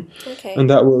down. Okay. And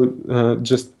that will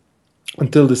just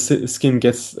until the skin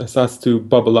starts to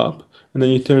bubble up. And then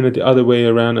you turn it the other way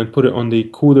around and put it on the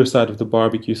cooler side of the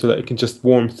barbecue so that it can just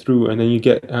warm through. And then you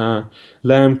get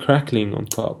lamb crackling on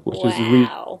top, which is really...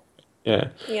 Yeah.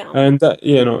 And that,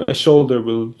 a shoulder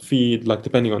will feed, like,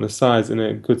 depending on the size, in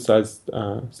a good sized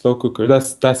slow cooker.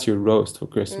 That's your roast for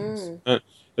Christmas. And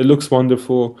it looks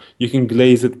wonderful. You can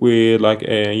glaze it with, like,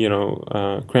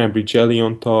 cranberry jelly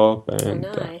on top. And,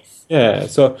 nice.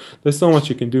 So there's so much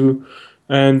you can do.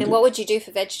 And what would you do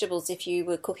for vegetables if you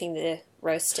were cooking the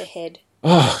roast ahead?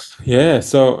 Oh, yeah.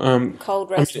 So cold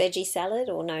roast veggie salad,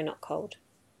 or no, not cold?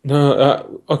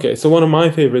 No. Okay. So one of my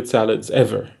favorite salads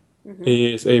ever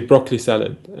is a broccoli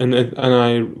salad, and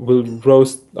I will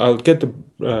roast. I'll get the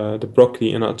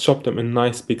broccoli and I'll chop them in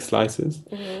nice big slices,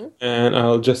 and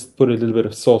I'll just put a little bit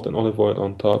of salt and olive oil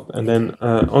on top, and then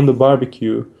on the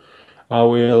barbecue, I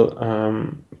will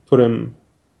put them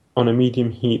on a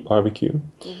medium heat barbecue,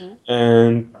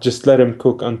 and just let them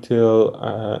cook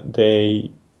until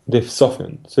they've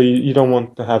softened. So you don't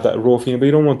want to have that raw feeling, but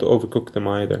you don't want to overcook them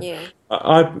either. Yeah.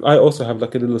 I also have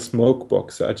like a little smoke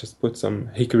box. I just put some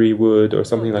hickory wood or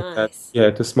something like that.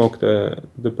 Yeah, to smoke the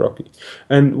broccoli.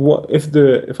 And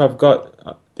if I've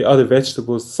got the other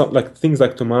vegetables, like things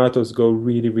like tomatoes go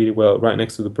really, really well right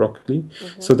next to the broccoli.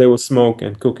 So they will smoke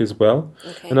and cook as well.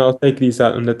 Okay. And I'll take these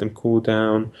out and let them cool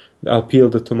down. I'll peel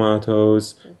the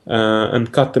tomatoes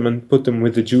and cut them and put them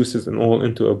with the juices and all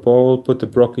into a bowl. Put the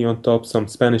broccoli on top, some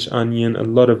Spanish onion, a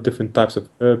lot of different types of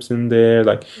herbs in there.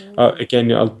 Like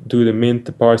again, I'll do the mint,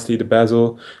 the parsley, the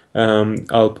basil.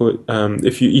 I'll put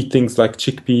if you eat things like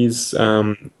chickpeas,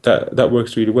 that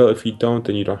works really well. If you don't,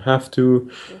 then you don't have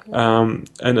to.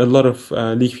 And a lot of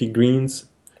leafy greens.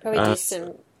 Probably do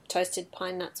some toasted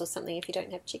pine nuts or something if you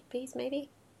don't have chickpeas, maybe.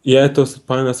 Yeah, toasted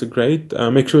pine nuts are great.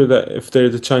 Make sure that if they're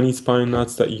the Chinese pine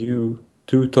nuts that you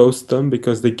do toast them,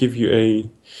 because they give you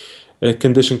a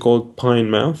condition called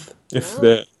pine mouth. If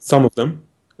some of them,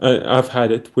 I've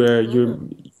had it where your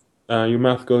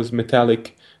mouth goes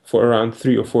metallic for around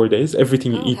 3 or 4 days.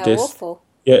 Everything you eat how tastes. Awful.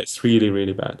 Yeah, it's really,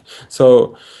 really bad.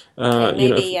 So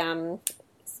maybe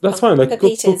that's fine. Like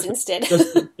pepitas instead.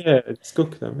 Just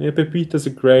cook them. Yeah, pepitas are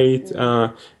great.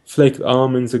 Flaked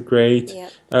almonds are great.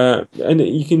 Yeah. And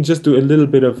you can just do a little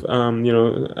bit of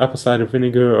apple cider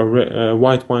vinegar or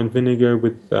white wine vinegar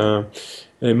with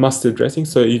mustard dressing.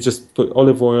 So you just put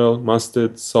olive oil,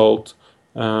 mustard, salt.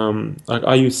 Like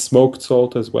I use smoked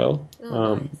salt as well.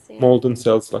 Nice, yeah. Molten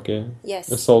sells like a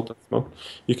salt and smoke.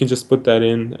 You can just put that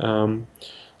in.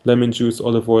 Lemon juice,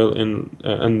 olive oil,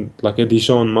 and like a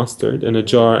Dijon mustard in a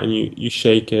jar, and you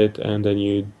shake it, and then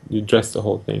you dress the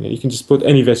whole thing. And you can just put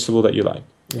any vegetable that you like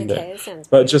in there.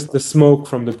 But just the smoke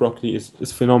from the broccoli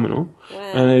is phenomenal. Wow.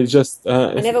 And it just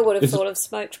I never would have thought of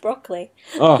smoked broccoli.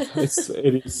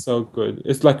 It is so good.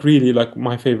 It's like really like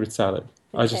my favorite salad.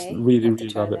 I just really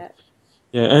love it.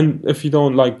 Yeah, and if you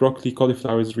don't like broccoli,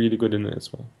 cauliflower is really good in it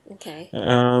as well. Okay.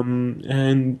 And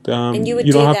you would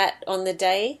do that on the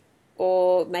day?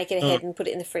 Or make it ahead and put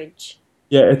it in the fridge?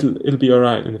 Yeah, it'll be all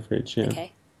right in the fridge. Yeah.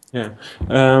 Okay. Yeah,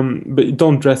 but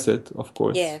don't dress it, of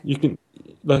course. Yeah. You can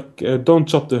don't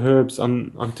chop the herbs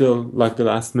until like the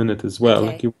last minute as well.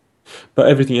 Okay. But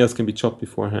everything else can be chopped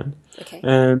beforehand. Okay.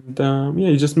 And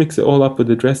you just mix it all up with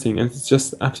the dressing, and it's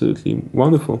just absolutely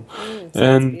wonderful.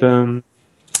 And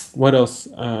what else?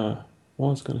 What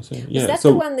was I going to say? Is that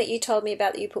the one that you told me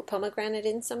about that you put pomegranate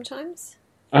in sometimes?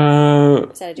 Is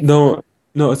that a different one?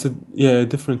 No, it's a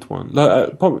different one.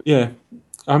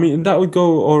 I mean that would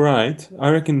go all right. I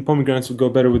reckon pomegranates would go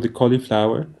better with the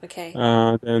cauliflower. Okay.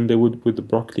 Than they would with the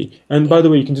broccoli. And by the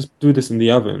way, you can just do this in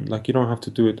the oven. Like you don't have to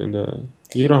do it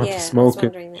you don't have to smoke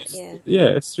it.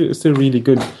 That, it's still really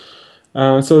good.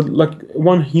 So like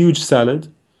one huge salad,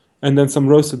 and then some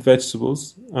roasted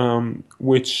vegetables,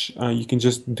 which you can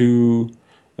just do.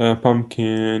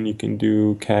 Pumpkin, you can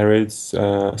do carrots,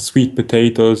 sweet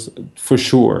potatoes for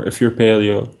sure. If you're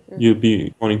paleo, you'll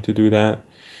be wanting to do that.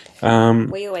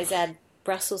 We always add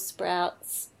Brussels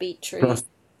sprouts, beetroot,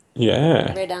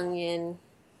 red onion.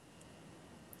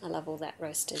 I love all that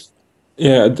roasted.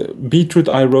 Yeah, the beetroot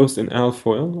I roast in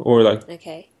alfoil or like.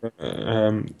 Okay.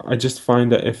 I just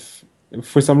find that if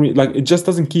for some reason, like it just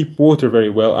doesn't keep water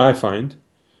very well. I find,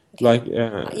 like.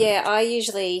 I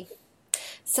usually.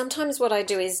 Sometimes what I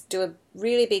do is do a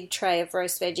really big tray of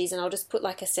roast veggies and I'll just put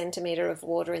like a centimetre of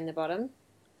water in the bottom.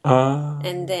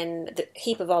 And then the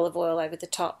heap of olive oil over the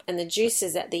top and the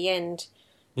juices at the end.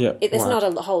 Yeah. There's not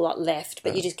a whole lot left,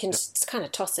 but you just can just kind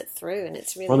of toss it through and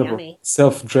it's really yummy.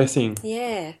 Self-dressing.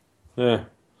 Yeah. Yeah.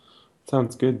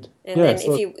 Sounds good. And then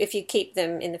if you keep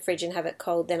them in the fridge and have it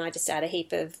cold, then I just add a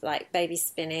heap of like baby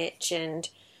spinach and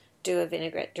do a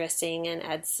vinaigrette dressing and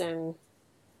add some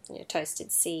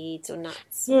toasted seeds or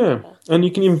nuts. Yeah, and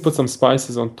you can even put some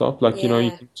spices on top. Like, you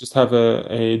can just have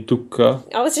a dukka.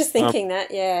 I was just thinking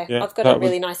that, I've got a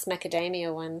really nice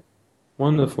macadamia one.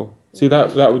 Wonderful. See,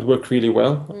 that would work really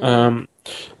well.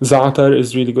 Za'atar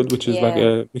is really good, which is like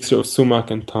a mixture of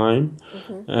sumac and thyme.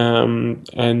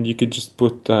 And you could just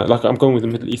put, like I'm going with the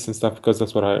Middle Eastern stuff because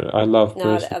that's what I love.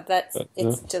 No,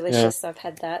 it's delicious. I've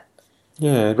had that.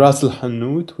 Yeah, Ras al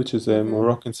Hanout, which is a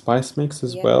Moroccan spice mix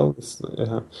as well.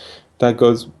 That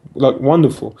goes like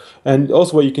wonderful. And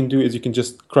also, what you can do is you can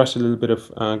just crush a little bit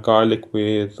of garlic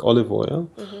with olive oil,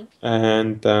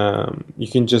 and you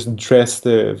can just dress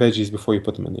the veggies before you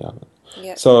put them in the oven.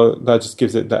 Yep. So that just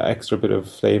gives it that extra bit of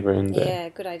flavor in there. Yeah,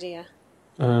 good idea.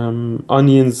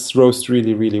 Onions roast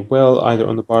really, really well, either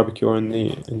on the barbecue or in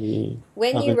the.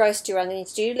 When oven. you roast your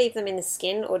onions, do you leave them in the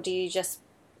skin, or do you just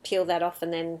peel that off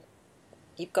and then?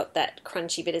 You've got that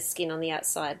crunchy bit of skin on the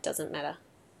outside. Doesn't matter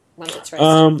once it's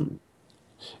roasted.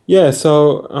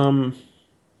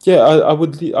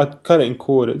 I'd cut it in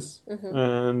quarters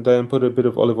and then put a bit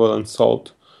of olive oil and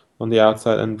salt on the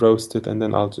outside and roast it, and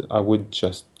then I would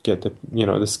just get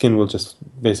the skin will just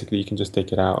basically you can just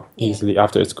take it out easily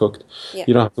after it's cooked. Yep.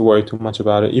 You don't have to worry too much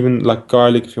about it. Even like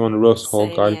garlic, if you want to roast whole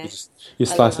garlic, you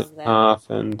slice it in half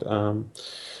and.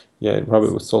 rub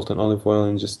it with salt and olive oil,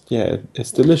 and just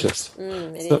it's delicious.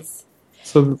 It is.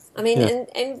 So I mean,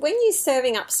 and when you're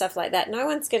serving up stuff like that, no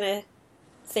one's going to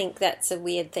think that's a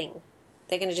weird thing.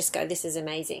 They're going to just go, "This is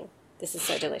amazing. This is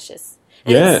so delicious,"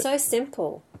 and it's so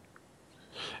simple.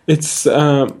 It's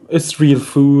real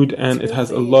food, and it has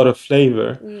a lot of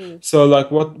flavor. So, like,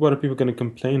 what are people going to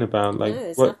complain about? Like, no,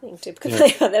 there's nothing to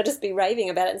complain about. They'll just be raving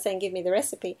about it and saying, "Give me the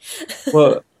recipe."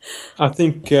 Well, I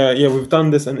think we've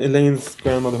done this, and Elaine's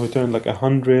grandmother who turned like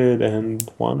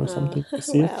 101 or something. You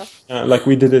see, wow. like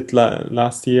we did it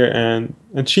last year, and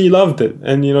she loved it.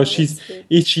 And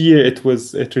each year it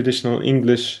was a traditional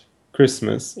English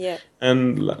Christmas. Yeah,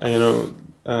 and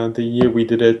the year we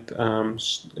did it,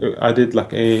 I did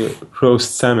like a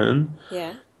roast salmon.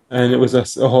 Yeah. And it was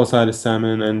a whole side of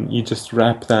salmon, and you just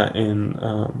wrap that in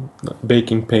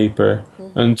baking paper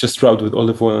and just rubbed with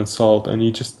olive oil and salt, and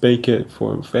you just bake it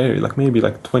for maybe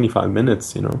 25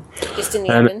 minutes, Just in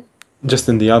the oven? Just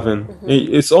in the oven.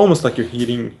 It's almost like you're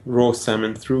heating raw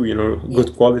salmon through,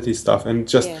 good quality stuff, and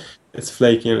just it's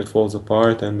flaky and it falls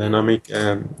apart. And then I make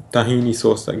tahini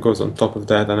sauce that goes on top of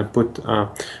that, and I put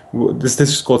this dish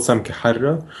is called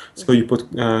samkaharra. So you put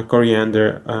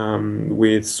coriander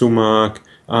with sumac,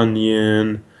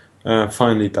 onion,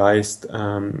 finely diced.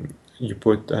 You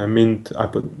put mint. I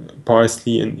put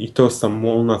parsley, and you toast some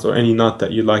walnuts or any nut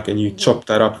that you like, and you chop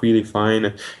that up really fine.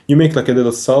 And you make like a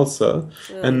little salsa.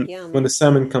 And yum. when the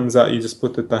salmon comes out, you just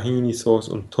put the tahini sauce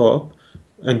on top.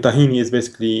 And tahini is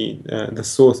basically the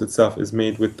sauce itself is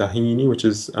made with tahini, which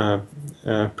is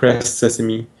pressed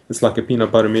sesame. It's like a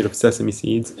peanut butter made of sesame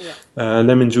seeds,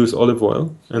 lemon juice, olive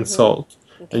oil, and salt.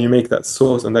 Okay. And you make that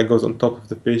sauce, and that goes on top of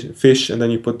the fish, and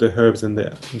then you put the herbs and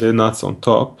the nuts on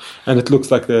top, and it looks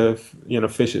like the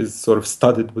fish is sort of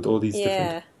studded with all these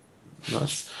different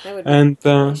nuts. That would be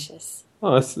delicious.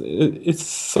 It's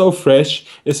so fresh.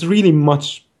 It's really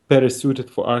much better suited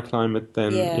for our climate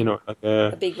than like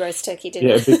a big roast turkey dinner.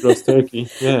 Yeah, a big roast turkey.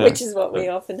 Yeah, which is what we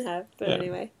often have. But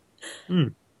anyway,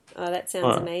 oh, that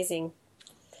sounds amazing.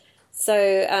 So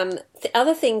the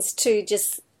other things too,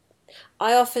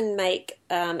 I often make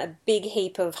a big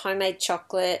heap of homemade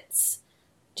chocolates,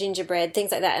 gingerbread,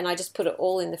 things like that, and I just put it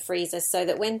all in the freezer so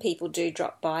that when people do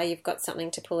drop by, you've got something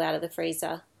to pull out of the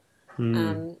freezer,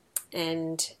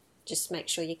 and just make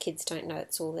sure your kids don't know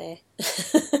it's all there.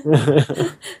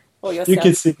 Or yourself. You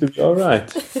kids seem to be all right.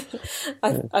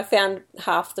 I found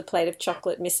half the plate of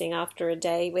chocolate missing after a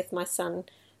day with my son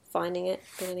finding it.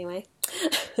 But anyway.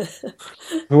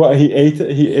 What, he ate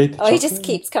it? He ate he just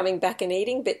keeps coming back and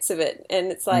eating bits of it.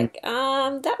 And it's like,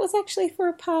 that was actually for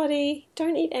a party.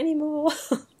 Don't eat any more.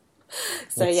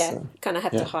 So, kind of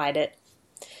have to hide it.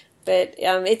 But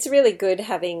it's really good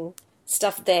having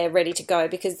stuff there ready to go,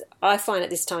 because I find at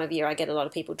this time of year I get a lot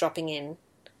of people dropping in.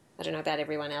 I don't know about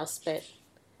everyone else, but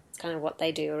it's kind of what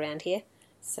they do around here.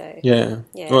 So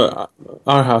well,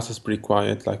 our house is pretty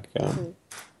quiet. Like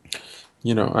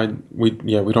we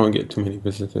don't get too many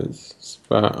visitors,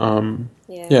 but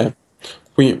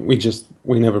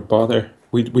we never bother.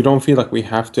 We don't feel like we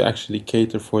have to actually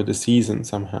cater for the season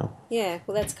somehow. Yeah,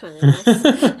 well, that's kind of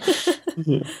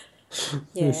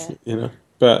nice.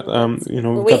 But we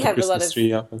got have the a lot Christmas of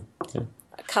tree up.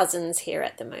 cousins here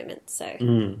at the moment, so it's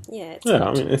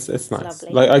I mean it's nice.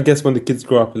 Lovely. Like, I guess when the kids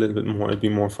grow up a little bit more, it'd be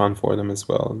more fun for them as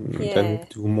well. Then we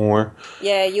do more.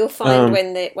 Yeah, you'll find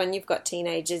when you've got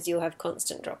teenagers, you'll have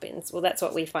constant drop-ins. Well, that's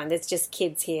what we find. There's just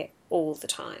kids here all the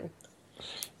time.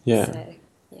 Yeah. So,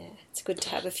 it's good to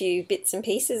have a few bits and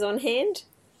pieces on hand.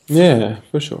 Yeah,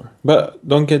 for sure. But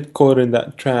don't get caught in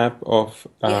that trap of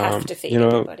you have to feed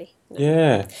everybody. No.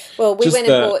 Yeah. Well, we went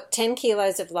and bought 10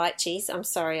 kilos of light cheese. I'm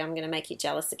sorry, I'm going to make you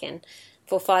jealous again.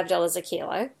 For $5 a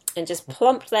kilo, and just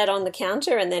plumped that on the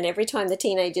counter. And then every time the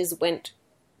teenagers went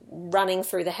running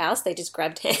through the house, they just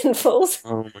grabbed handfuls.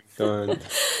 Oh my God.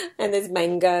 And there's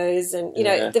mangoes and,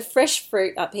 the fresh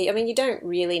fruit up here. I mean, you don't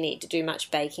really need to do much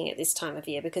baking at this time of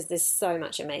year because there's so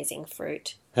much amazing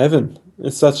fruit. Heaven.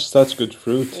 It's such good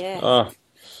fruit. Yeah.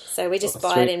 So we just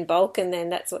buy it in bulk, and then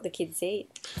that's what the kids eat.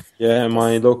 Yeah,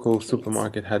 my local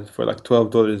supermarket had it for like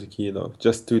 $12 a kilo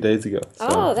just 2 days ago.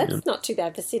 So, that's not too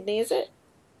bad for Sydney, is it?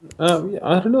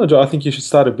 I don't know, Joe. I think you should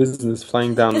start a business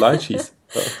flying down lychees.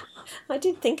 I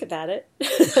did think about it,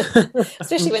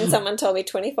 especially when someone told me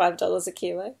 $25 a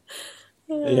kilo.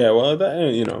 Yeah, well, that,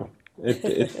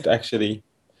 it actually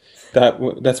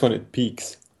that's when it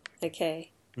peaks.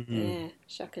 Okay. Mm-hmm. Yeah,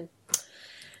 shocking.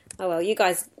 Oh, well, you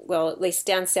guys, at least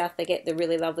down south they get the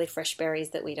really lovely fresh berries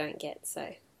that we don't get,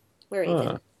 so we're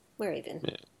even. We're even.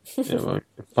 Yeah, well,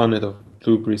 a pound of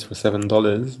blueberries for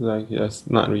 $7, like, that's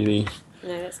not really...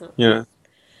 No, that's not. Yeah,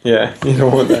 you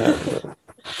don't want that. But,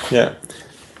 yeah.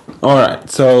 All right.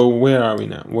 So where are we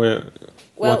now?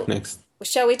 What next?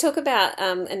 Shall we talk about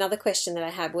another question that I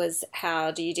had was,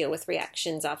 how do you deal with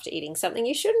reactions after eating something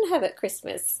you shouldn't have at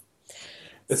Christmas?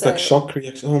 It's like shock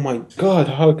reaction. Oh my God,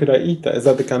 how could I eat that? Is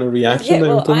that the kind of reaction that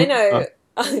you're talking about?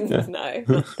 Yeah. No,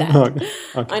 not that.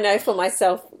 Okay. I know for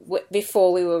myself,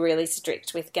 before we were really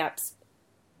strict with GAPS,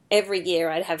 every year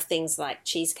I'd have things like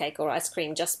cheesecake or ice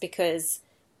cream just because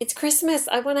it's Christmas,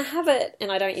 I want to have it,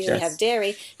 and I don't usually have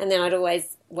dairy, and then I'd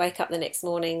always wake up the next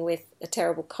morning with a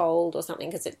terrible cold or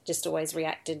something because it just always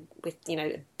reacted with,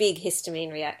 a big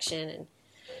histamine reaction,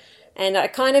 and I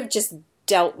kind of just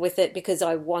dealt with it because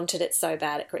I wanted it so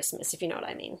bad at Christmas, if you know what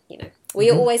I mean.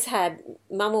 We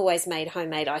Mum always made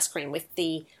homemade ice cream with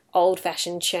the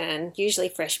old-fashioned churn, usually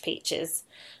fresh peaches,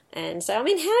 and so, how do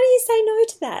you say no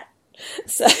to that?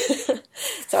 So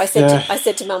I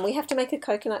said to Mum, we have to make a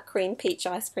coconut cream peach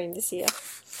ice cream this year.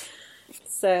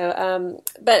 So,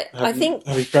 but have you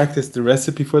practiced the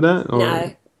recipe for that? Or?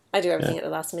 No, I do everything at the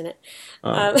last minute.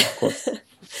 Of course.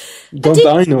 Don't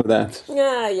I know that?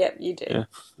 Yep, you do. Yeah.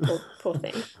 Poor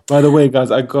thing. By the way,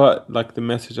 guys, I got the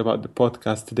message about the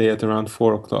podcast today at around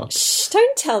 4:00. Shh!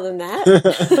 Don't tell them that.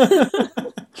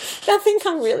 They'll think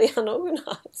I'm really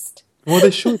unorganized. Well,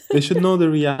 they should. They should know the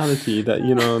reality that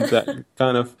that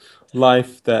kind of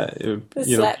life that the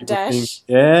slapdash. Think,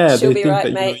 they think be right,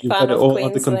 that mate, you've got it all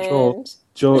under control.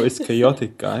 Joe is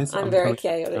chaotic, guys. I'm very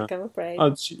chaotic. I'm afraid.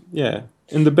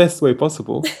 In the best way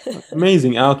possible.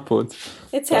 Amazing output.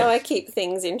 It's how I keep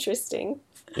things interesting.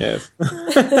 Yes.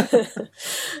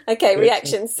 Okay,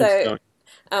 reactions. So,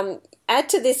 add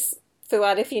to this,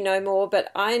 Fuad, if you know more, but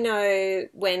I know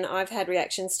when I've had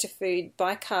reactions to food,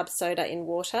 bicarb soda in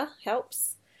water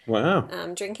helps. Wow.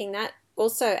 Drinking that.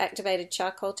 Also, activated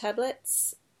charcoal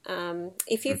tablets.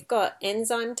 If you've got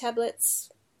enzyme tablets,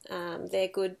 they're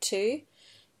good too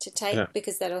to take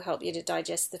because that'll help you to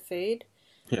digest the food.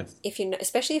 Yes.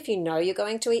 Especially if you're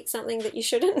going to eat something that you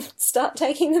shouldn't, start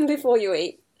taking them before you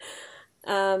eat.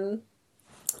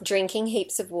 Drinking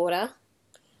heaps of water.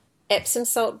 Epsom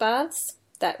salt baths.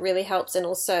 That really helps, and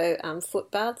also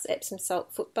foot baths, Epsom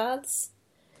salt foot baths.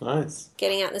 Nice.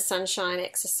 Getting out in the sunshine,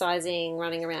 exercising,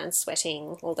 running around,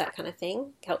 sweating, all that kind of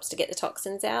thing helps to get the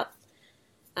toxins out.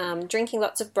 Drinking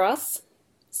lots of broth.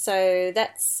 So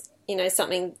that's,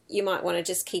 something you might want to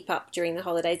just keep up during the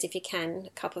holidays if you can.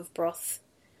 A cup of broth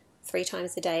 3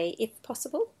 times a day if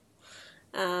possible.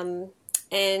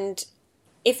 And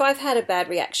if I've had a bad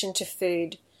reaction to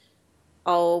food,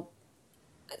 I'll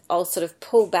sort of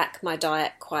pull back my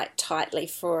diet quite tightly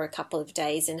for a couple of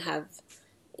days and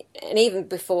even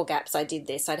before GAPS I did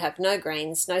this, I'd have no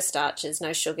grains, no starches,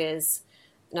 no sugars,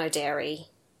 no dairy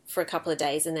for a couple of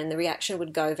days, and then the reaction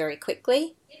would go very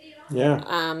quickly.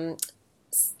 Yeah.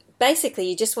 Basically,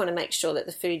 you just want to make sure that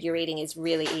the food you're eating is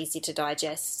really easy to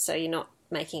digest, so you're not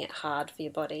making it hard for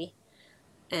your body.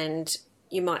 And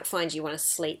you might find you want to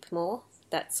sleep more.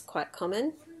 That's quite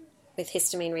common. With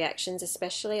histamine reactions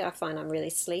especially, I find I'm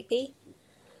really sleepy,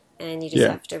 and you just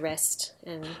have to rest.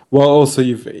 And also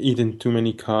you've eaten too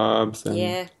many carbs.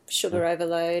 And, sugar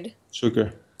overload.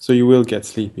 Sugar. So you will get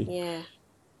sleepy.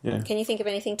 Yeah. Can you think of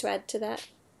anything to add to that?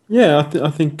 Yeah, I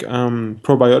think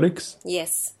probiotics.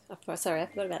 Yes. Sorry, I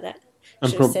forgot about that.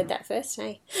 Should have said that first,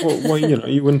 hey? Well,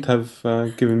 you wouldn't have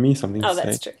given me something to say. Oh,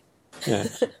 that's true. Yeah,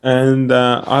 and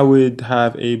I would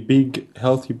have a big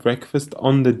healthy breakfast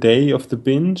on the day of the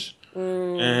binge,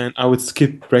 and I would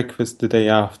skip breakfast the day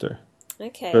after.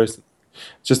 Okay. First,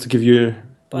 just to give your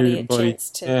body a chance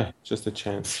to. Just a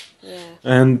chance. Yeah.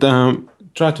 And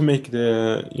try to make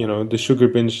the sugar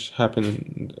binge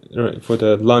happen for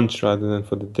the lunch rather than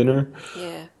for the dinner.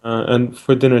 Yeah. And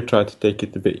for dinner, try to take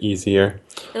it a bit easier.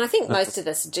 And I think most of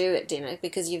us do at dinner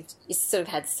because you sort of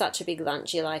had such a big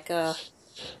lunch. You're like,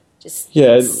 just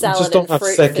don't have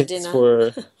seconds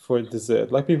for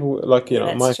dessert. Like people, my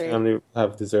family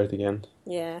have dessert again.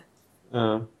 Yeah.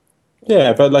 But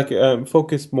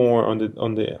focus more on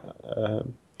the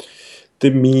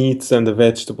meats and the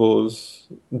vegetables,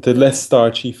 the less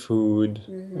starchy food,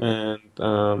 and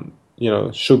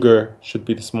sugar should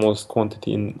be the smallest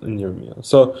quantity in your meal.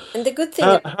 So, and the good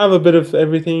thing have a bit of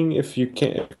everything if you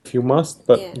must,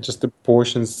 but just the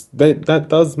portions that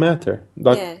does matter.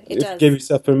 It does. Give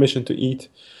yourself permission to eat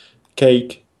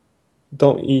cake.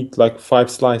 Don't eat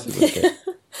 5 slices of cake.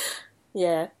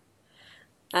 Yeah.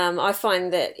 I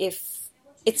find that if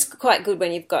it's quite good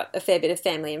when you've got a fair bit of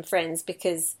family and friends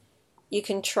because you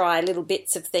can try little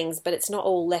bits of things, but it's not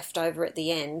all left over at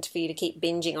the end for you to keep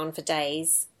binging on for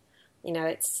days.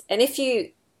 And if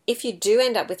you do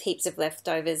end up with heaps of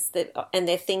leftovers and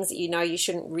they're things that you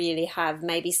shouldn't really have,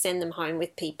 maybe send them home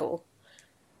with people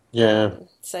Yeah.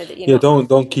 So that you're not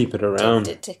don't keep it around.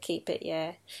 Tempted to keep it,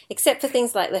 yeah. Except for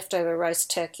things like leftover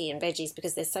roast turkey and veggies,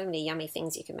 because there's so many yummy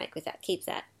things you can make with that. Keep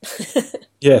that.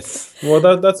 Yes. Well,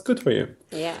 that's good for you.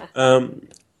 Yeah.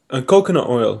 Coconut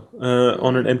oil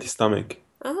on an empty stomach.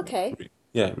 Oh, okay.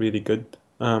 Yeah, really good.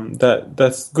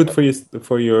 That's good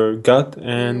for your gut,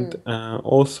 and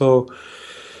also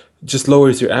just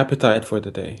lowers your appetite for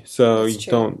the day. So That's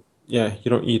true.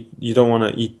 you don't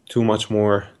want to eat too much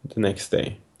more the next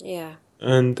day. Yeah.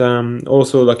 And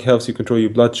also like helps you control your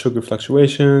blood sugar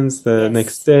fluctuations the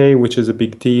next day, which is a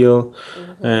big deal.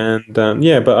 And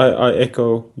but I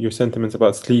echo your sentiments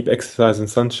about sleep, exercise, and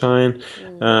sunshine.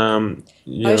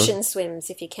 Ocean swims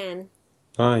if you can.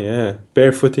 Oh yeah,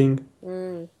 barefooting,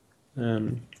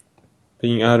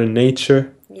 being out in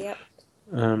nature. Yep.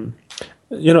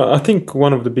 I think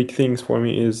one of the big things for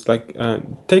me is like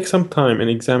take some time and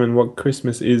examine what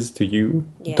Christmas is to you.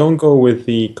 Yeah. Don't go with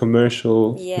the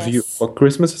commercial view of what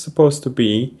Christmas is supposed to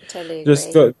be. Totally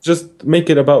agree. Just make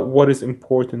it about what is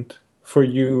important for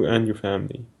you and your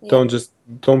family. Yeah.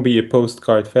 Don't be a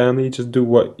postcard family. Just do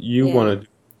what you want to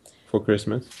do for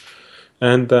Christmas,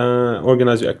 and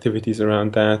organize your activities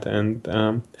around that, and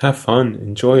have fun,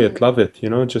 enjoy it, love it.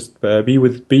 Just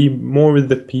be more with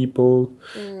the people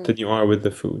than you are with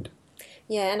the food.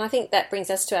 Yeah, and I think that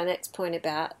brings us to our next point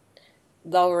about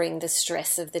lowering the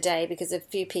stress of the day, because a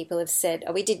few people have said,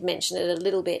 we did mention it a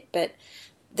little bit, but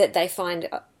that they find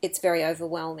it's very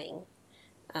overwhelming,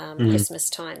 Christmas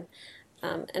time.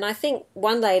 And I think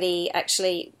one lady,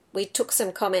 actually, we took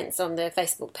some comments on the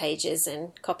Facebook pages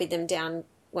and copied them down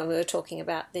when we were talking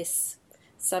about this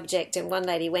subject. And one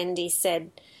lady, Wendy,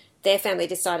 said their family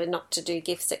decided not to do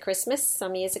gifts at Christmas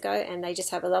some years ago, and they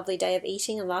just have a lovely day of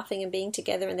eating and laughing and being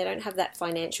together, and they don't have that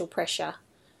financial pressure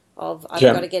of I've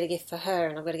got to get a gift for her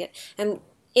and I've got to get... And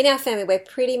in our family, we're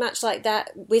pretty much like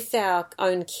that. With our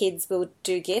own kids, we'll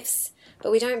do gifts,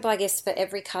 but we don't buy gifts for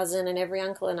every cousin and every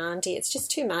uncle and auntie. It's just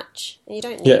too much, and you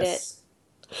don't need it.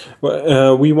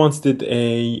 Well, we once did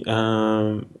a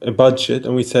budget,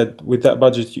 and we said with that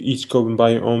budget, you each go and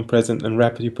buy your own present and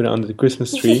wrap it. You put it under the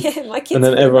Christmas tree, My kids and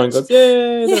then everyone goes,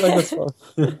 "Yay!" They're like, "That's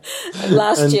fun."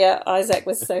 Last year, Isaac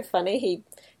was so funny.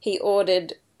 He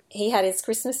ordered. He had his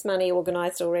Christmas money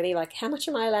organised already. Like, how much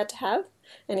am I allowed to have?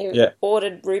 And he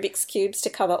ordered Rubik's cubes to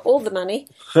cover all the money.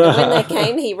 And when they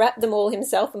came, he wrapped them all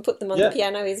himself and put them on the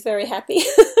piano. He's very happy.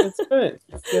 That's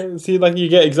great. See, like you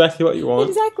get exactly what you want.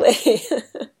 Exactly.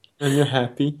 And you're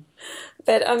happy.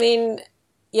 But I mean,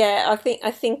 I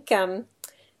think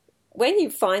when you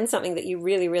find something that you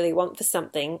really, really want for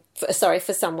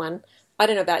someone, I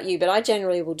don't know about you, but I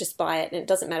generally will just buy it, and it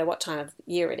doesn't matter what time of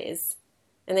year it is.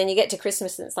 And then you get to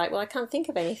Christmas and it's like, well, I can't think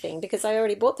of anything because I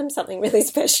already bought them something really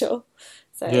special.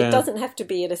 So it doesn't have to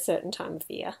be at a certain time of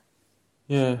year.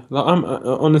 Yeah, I'm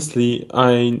honestly,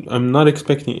 I'm not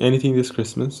expecting anything this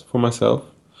Christmas for myself.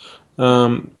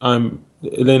 Elena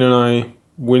and I,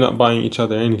 we're not buying each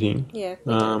other anything. Yeah,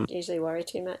 we don't usually worry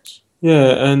too much.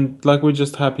 Yeah, and like we're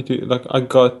just happy to like I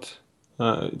got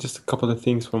just a couple of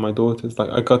things for my daughters. Like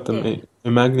I got them a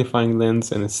magnifying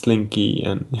lens and a slinky,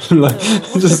 and like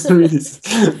just really.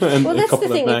 And well, that's the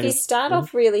thing. If you start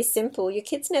off really simple, your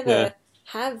kids never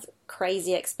have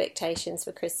crazy expectations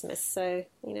for Christmas. So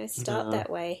start that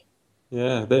way.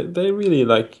 Yeah, they really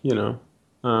like they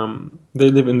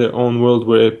live in their own world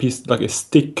where a piece like a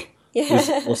stick is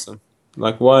awesome.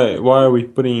 Like why are we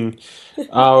putting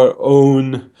our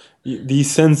own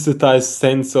desensitized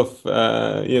sense of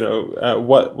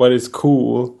what is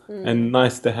cool and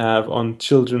nice to have on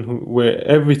children where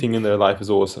everything in their life is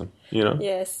awesome,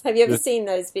 Yes. Have you ever seen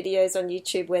those videos on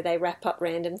YouTube where they wrap up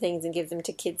random things and give them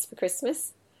to kids for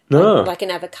Christmas? No. Like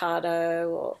an avocado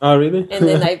or... Oh, really? And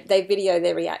then they video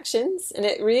their reactions, and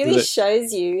it really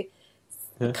shows you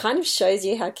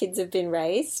how kids have been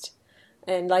raised.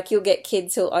 And like you'll get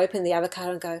kids who'll open the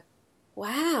avocado and go,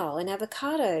 "Wow, an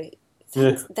avocado.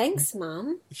 Thanks,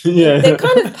 Mum." They're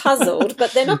kind of puzzled,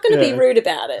 but they're not going to be rude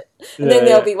about it. And then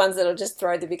there'll be ones that'll just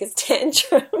throw the biggest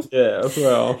tantrum. Yeah,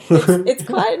 well. It's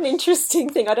quite an interesting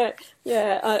thing.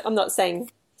 I'm not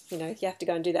saying, you have to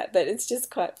go and do that, but it's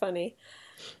just quite funny.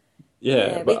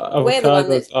 Yeah, but we're the one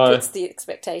that puts the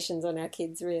expectations on our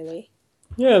kids, really.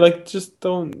 Yeah, like just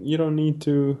you don't need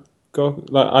to go,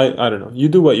 like I don't know. You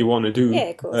do what you want to do. Yeah,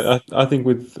 of course. I think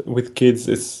with kids,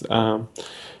 it's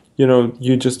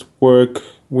you just work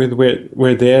with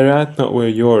where they're at, not where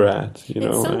you're at.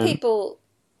 And some people,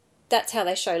 that's how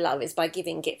they show love, is by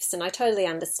giving gifts, and I totally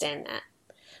understand that.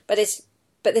 But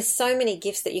there's so many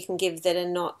gifts that you can give that are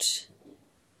not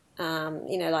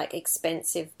like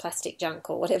expensive plastic junk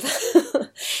or whatever.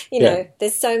 know,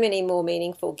 there's so many more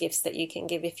meaningful gifts that you can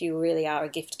give if you really are a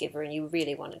gift giver and you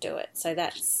really want to do it. So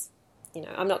that's,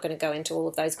 I'm not going to go into all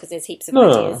of those because there's heaps of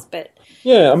ideas. But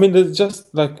yeah, I mean, there's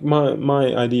just like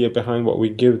my idea behind what we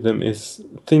give them is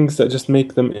things that just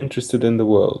make them interested in the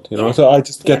world. So I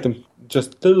just get them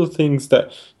just little things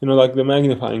that like the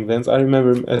magnifying lens. I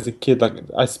remember as a kid, like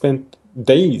I spent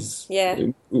days,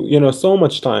 so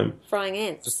much time frying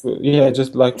ants.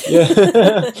 Just like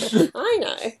I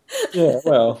know. Yeah,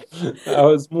 well, I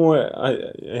was more.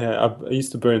 I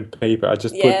used to burn paper. I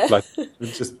just put like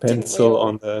just pencil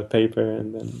on the paper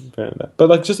and then burn that. But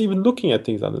like just even looking at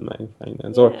things under the magnifying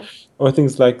lens, or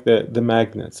things like the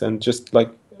magnets, and just like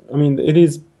I mean, it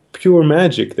is pure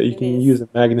magic that you can use a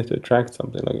magnet to attract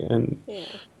something like. And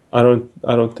I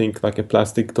don't think like a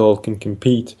plastic doll can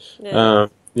compete. No.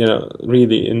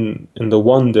 Really in the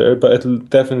wonder, but it'll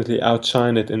definitely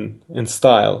outshine it in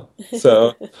style.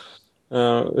 So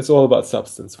it's all about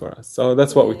substance for us. So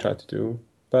that's what we try to do.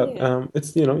 But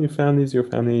it's your family is your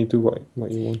family. You do what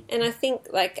you want. And I think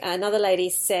like another lady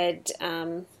said,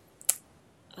 I'm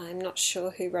not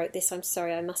sure who wrote this. I'm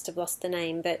sorry, I must have lost the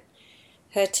name. But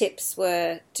her tips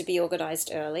were to be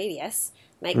organised early. Yes.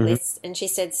 Make lists, and she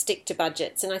said stick to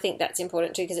budgets, and I think that's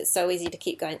important too because it's so easy to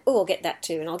keep going, I'll get that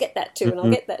too, and I'll get that too, and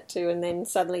I'll get that too, and then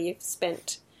suddenly you've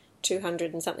spent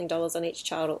 $200 and something on each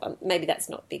child, or maybe that's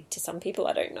not big to some people,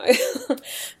 I don't know,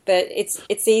 but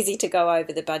it's easy to go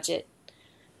over the budget.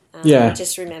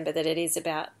 Just remember that it is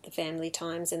about the family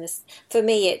times, and this for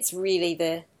me it's really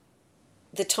the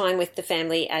time with the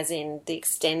family, as in the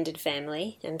extended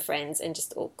family and friends, and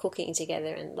just all cooking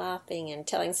together and laughing and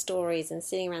telling stories and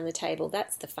sitting around the table.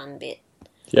 That's the fun bit.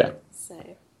 Yeah.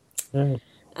 So, yeah.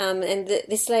 And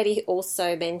this lady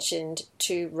also mentioned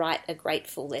to write a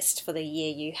grateful list for the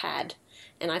year you had.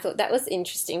 And I thought that was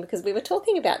interesting because we were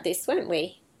talking about this, weren't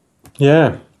we?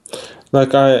 Yeah.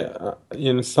 Like I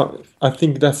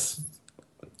think that's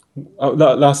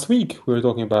last week we were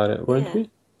talking about it, weren't we?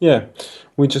 Yeah,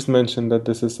 we just mentioned that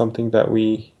this is something that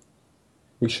we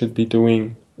should be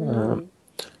doing.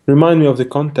 Remind me of the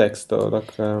context, though.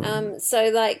 Like,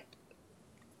 so like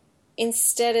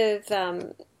instead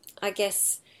of, I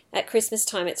guess at Christmas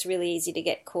time, it's really easy to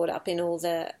get caught up in all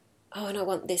the and I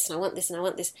want this and I want this and I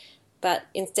want this. But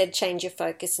instead, change your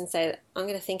focus and say, I'm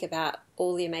going to think about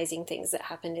all the amazing things that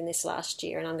happened in this last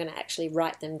year, and I'm going to actually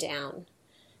write them down.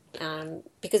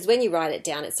 Because when you write it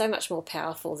down, it's so much more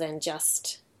powerful than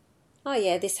just,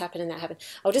 this happened and that happened.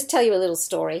 I'll just tell you a little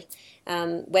story.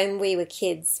 When we were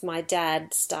kids, my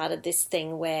dad started this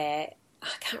thing where, I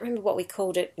can't remember what we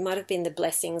called it. It might have been the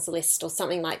blessings list or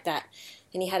something like that.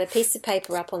 And he had a piece of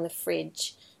paper up on the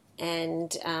fridge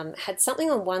and had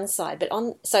something on one side,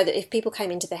 so that if people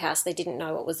came into the house, they didn't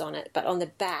know what was on it. But on the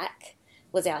back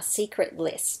was our secret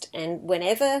list. And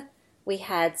whenever we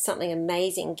had something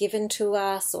amazing given to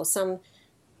us or some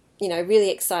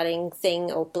really exciting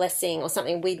thing or blessing or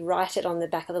something, we'd write it on the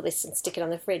back of the list and stick it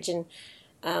on the fridge. And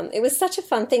it was such a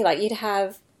fun thing. Like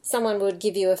someone would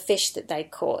give you a fish that they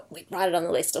caught, we'd write it on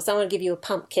the list, or someone would give you a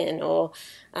pumpkin, or,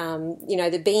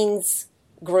 the beans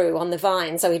grew on the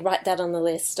vine, so we'd write that on the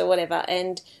list or whatever.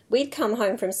 And we'd come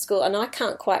home from school, and I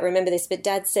can't quite remember this, but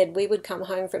Dad said we would come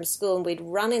home from school and we'd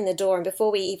run in the door, and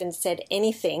before we even said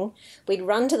anything, we'd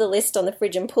run to the list on the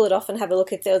fridge and pull it off and have a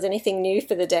look if there was anything new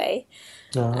for the day.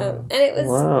 And it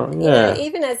was,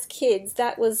 even as kids,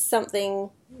 that was something.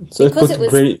 So it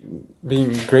was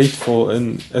being grateful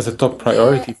and as a top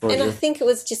priority for you. And I think it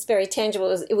was just very tangible.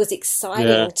 It was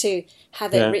exciting to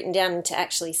have it written down and to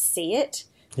actually see it.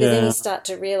 Because then you start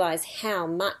to realise how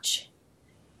much,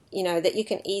 that you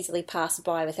can easily pass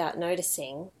by without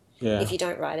noticing if you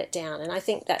don't write it down. And I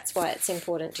think that's why it's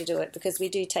important to do it, because we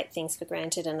do take things for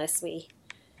granted unless we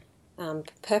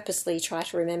purposely try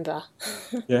to remember.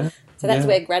 Yeah. So that's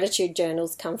where gratitude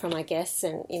journals come from, I guess,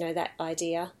 and, that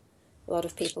idea. A lot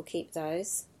of people keep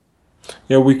those.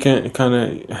 Yeah, we can kind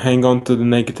of hang on to the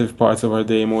negative parts of our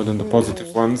day more than the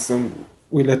positive ones, and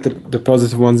we let the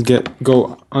positive ones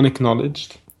go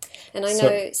unacknowledged. And I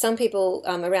know some people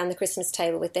around the Christmas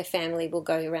table with their family will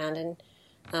go around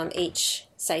and each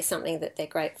say something that they're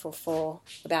grateful for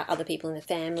about other people in the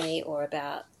family or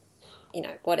about,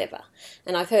 whatever.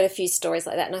 And I've heard a few stories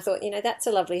like that, and I thought, that's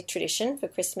a lovely tradition for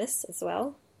Christmas as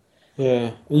well.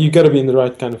 Yeah, you got to be in the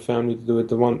right kind of family to do it.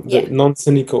 The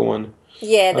non-cynical one.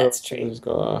 Yeah, that's true.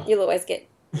 You'll always get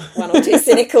one or two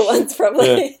cynical ones,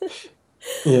 probably.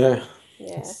 Yeah.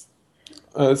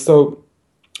 So,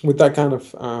 with that kind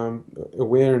of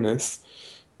awareness,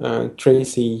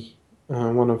 Tracy,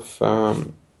 one of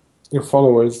your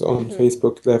followers on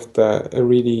Facebook left a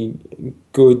really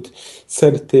good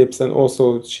set of tips, and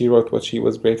also she wrote what she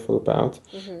was grateful about.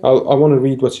 I want to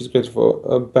read what she's grateful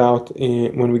about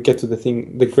when we get to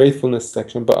the gratefulness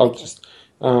section, but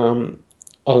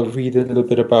I'll read a little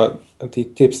bit about the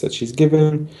tips that she's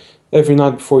given. Every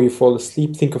night before you fall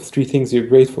asleep, think of 3 things you're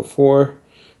grateful for.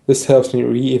 This helps me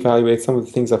reevaluate some of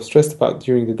the things I've stressed about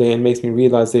during the day and makes me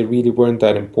realize they really weren't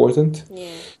that important. Yeah.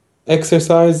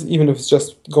 Exercise, even if it's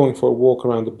just going for a walk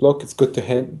around the block, it's good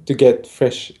to get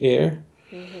fresh air.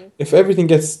 If everything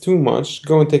gets too much,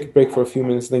 go and take a break for a few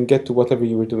minutes, then get to whatever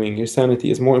you were doing. Your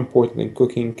sanity is more important than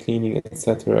cooking, cleaning,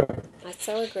 etc. I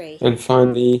so agree. And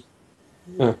finally,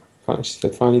 she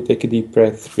said, finally take a deep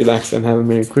breath, relax, and have a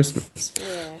Merry Christmas.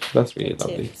 Yeah. That's really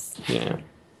lovely. Tips.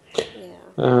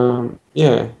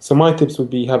 Yeah. So my tips would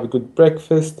be: have a good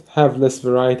breakfast, have less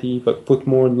variety, but put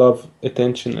more love,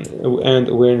 attention, and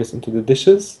awareness into the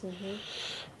dishes.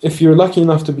 If you're lucky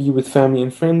enough to be with family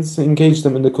and friends, engage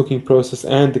them in the cooking process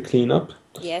and the cleanup.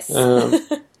 Yes.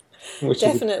 Which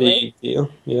Definitely. is a big deal.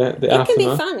 Yeah, it can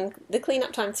be fun. The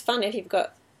cleanup time's fun if you've got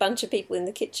a bunch of people in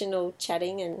the kitchen all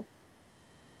chatting, and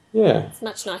it's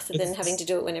much nicer than having to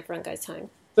do it when everyone goes home.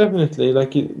 Definitely,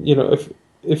 like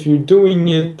if you're doing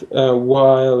it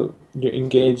while you're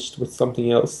engaged with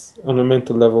something else on a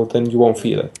mental level, then you won't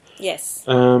feel it. Yes.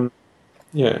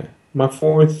 My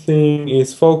 4th thing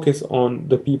is focus on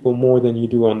the people more than you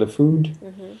do on the food.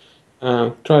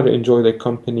 Try to enjoy their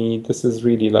company. This is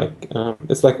really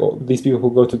it's like all these people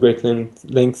who go to great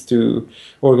lengths to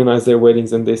organize their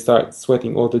weddings, and they start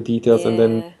sweating all the details, and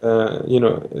then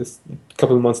a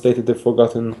couple of months later they've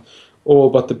forgotten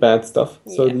all but the bad stuff.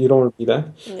 So you don't want to be that.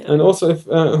 No. And also, if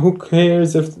who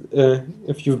cares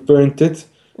if you've burnt it?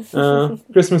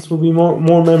 Christmas will be more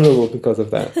memorable because of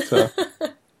that. So.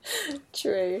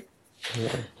 True.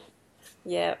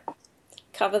 Yeah.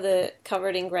 Cover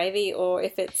it in gravy, or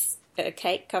if it's a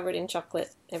cake, cover it in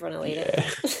chocolate. Everyone will eat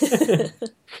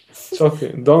it.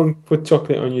 Chocolate. Don't put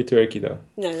chocolate on your turkey, though.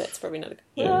 No, that's probably not a good.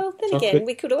 Well, then again,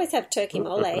 we could always have turkey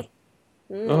mole.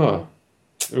 Oh,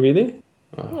 really?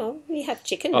 Oh. Well, we have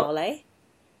chicken mole.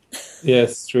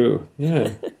 Yes, true. Yeah.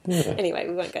 Anyway,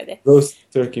 we won't go there. Roast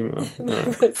turkey mole.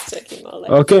 Roast turkey mole.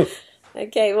 Okay.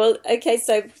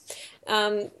 So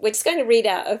we're just going to read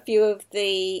out a few of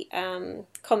the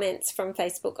comments from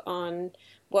Facebook on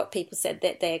what people said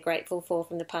that they're grateful for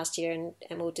from the past year, and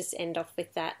we'll just end off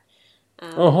with that.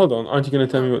 Hold on. Aren't you going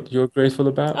to tell me what you're grateful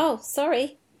about? Oh,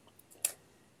 sorry.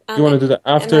 You want to do that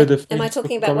after the Am I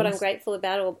talking about what I'm grateful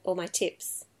about, or my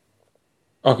tips?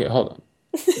 Okay, hold on.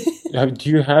 Do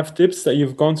you have tips that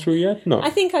you've gone through yet? No.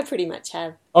 I think I pretty much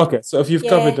have. Okay, so if you've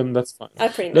covered them, that's fine.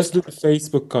 Let's do the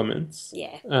Facebook comments.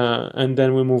 Yeah. And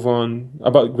then we move on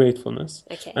about gratefulness.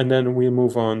 Okay. And then we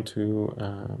move on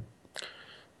to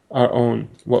our own,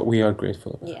 what we are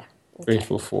grateful about. Yeah. Okay.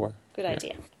 Grateful for. Good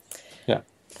idea. Yeah.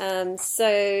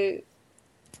 So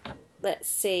let's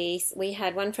see. We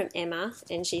had one from Emma,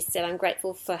 and she said, I'm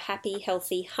grateful for happy,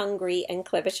 healthy, hungry, and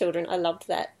clever children. I loved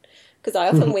that, because I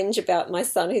often whinge about my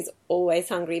son who's always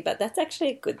hungry, but that's actually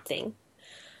a good thing.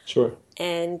 Sure.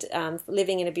 And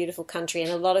living in a beautiful country,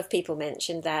 and a lot of people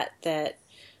mentioned that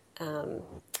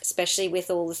especially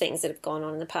with all the things that have gone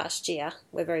on in the past year,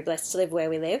 we're very blessed to live where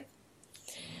we live.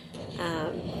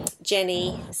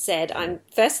 Jenny said, I'm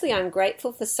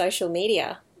grateful for social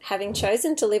media. Having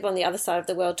chosen to live on the other side of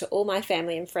the world to all my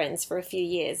family and friends for a few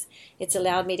years, it's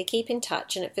allowed me to keep in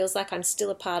touch, and it feels like I'm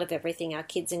still a part of everything our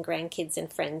kids and grandkids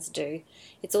and friends do.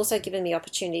 It's also given me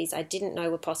opportunities I didn't know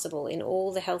were possible in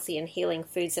all the healthy and healing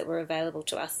foods that were available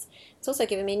to us. It's also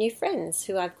given me new friends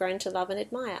who I've grown to love and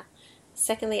admire.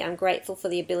 Secondly, I'm grateful for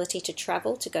the ability to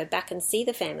travel, to go back and see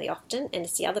the family often, and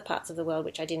to see other parts of the world,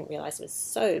 which I didn't realise was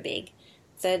so big.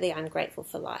 Thirdly, I'm grateful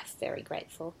for life, very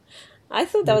grateful. I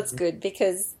thought that was good,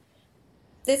 because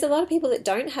there's a lot of people that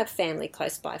don't have family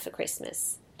close by for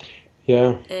Christmas.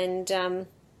 Yeah. And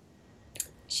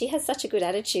she has such a good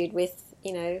attitude with,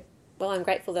 I'm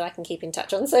grateful that I can keep in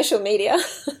touch on social media.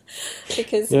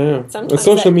 Because sometimes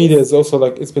social media is also,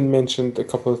 it's been mentioned a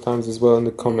couple of times as well in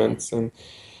the comments. And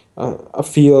I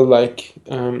feel like,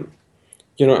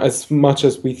 as much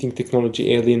as we think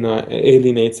technology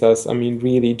alienates us, I mean,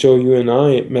 really, Joe, you and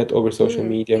I met over social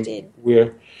media. We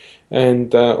did.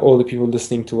 And all the people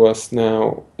listening to us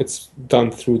now, it's done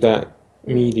through that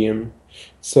medium.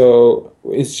 So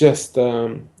it's just,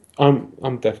 I'm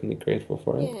definitely grateful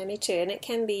for it. Yeah, me too. And it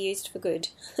can be used for good.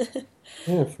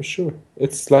 Yeah, for sure.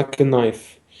 It's like a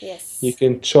knife. Yes. You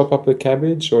can chop up the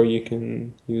cabbage, or you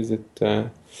can use it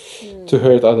to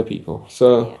hurt other people.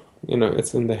 So,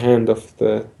 it's in the hand of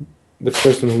the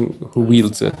person who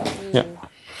wields it. Yeah.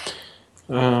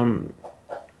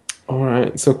 All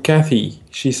right. So Kathy,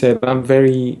 she said, I'm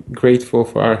very grateful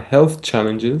for our health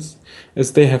challenges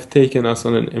as they have taken us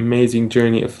on an amazing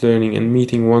journey of learning and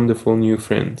meeting wonderful new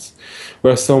friends.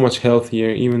 We're so much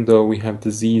healthier, even though we have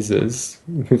diseases,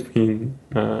 between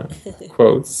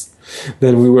quotes,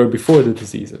 than we were before the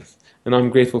diseases. And I'm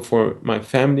grateful for my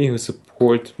family who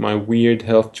support my weird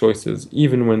health choices,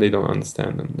 even when they don't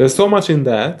understand them. There's so much in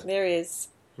that. There is.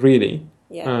 Really.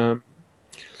 Yeah.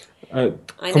 I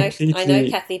know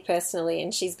Kathy personally,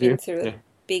 and she's been through a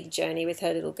big journey with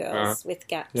her little girls with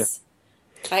GAPS. Yeah.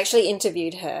 I actually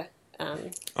interviewed her a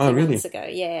few months ago.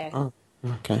 Yeah. Oh,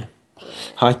 okay. Yeah.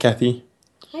 Hi, Kathy.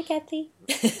 Hi, Kathy.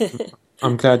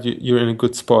 I'm glad you're in a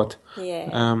good spot. Yeah.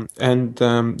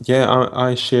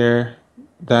 I share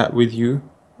that with you.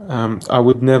 I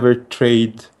would never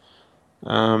trade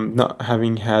not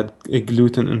having had a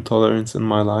gluten intolerance in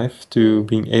my life to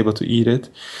being able to eat it,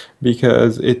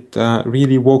 because it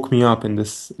really woke me up in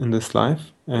this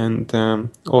life. And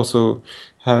also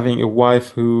having a wife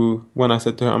who, when I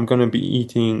said to her I'm going to be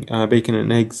eating bacon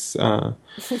and eggs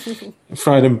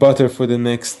fried in butter for the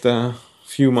next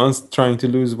few months trying to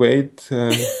lose weight,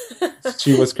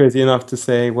 she was crazy enough to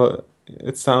say, well,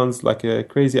 it sounds like a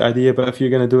crazy idea, but if you're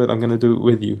going to do it, I'm going to do it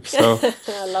with you. So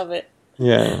I love it.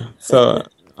 Yeah, so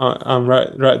I'm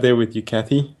right there with you,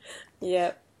 Kathy.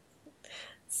 Yeah,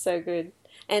 so good.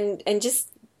 And just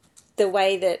the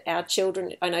way that our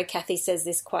children, I know Kathy says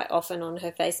this quite often on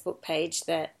her Facebook page,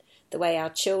 that the way our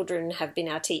children have been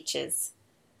our teachers,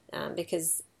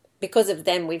 because of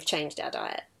them we've changed our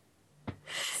diet.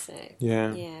 So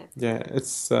yeah,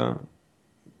 it's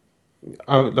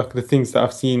like the things that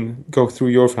I've seen go through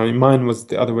your family. Mine was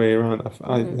the other way around.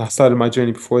 I started my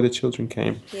journey before the children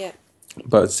came. Yeah.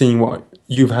 But seeing what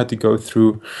you've had to go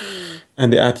through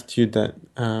and the attitude that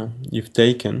you've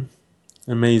taken,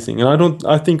 amazing. And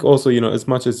I think also, as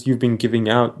much as you've been giving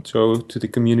out, Joe, to the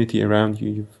community around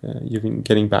you, you've been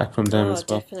getting back from them as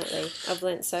well. Definitely. I've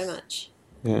learnt so much.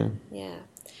 Yeah. Yeah.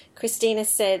 Christina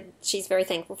said she's very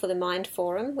thankful for the Mind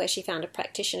Forum, where she found a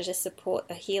practitioner to support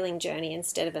a healing journey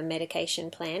instead of a medication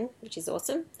plan, which is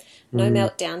awesome. No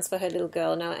meltdowns for her little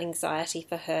girl, no anxiety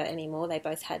for her anymore. They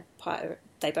both have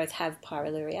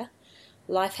pyroluria.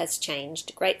 Life has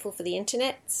changed. Grateful for the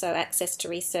internet, so access to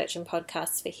research and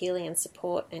podcasts for healing and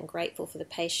support, and grateful for the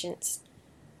patience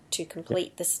to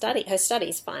complete her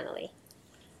studies finally.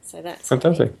 So that's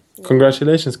fantastic. Yeah.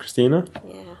 Congratulations, Christina.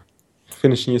 Yeah.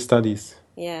 Finishing your studies.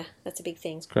 Yeah, that's a big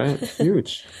thing. It's great.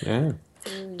 Huge. Yeah.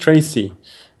 Tracy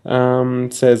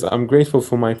says, I'm grateful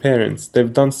for my parents.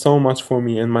 They've done so much for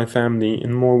me and my family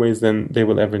in more ways than they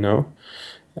will ever know.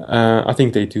 I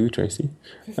think they do, Tracy.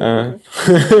 Parents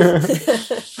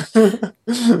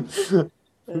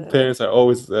are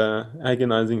always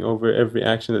agonizing over every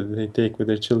action that they take with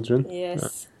their children.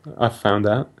 Yes. I've found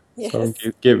that. Yes. So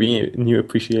give me a new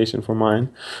appreciation for mine.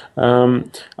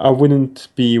 I wouldn't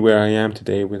be where I am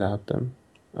today without them.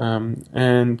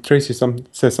 And Tracy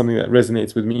says something that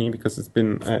resonates with me, because it's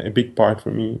been a big part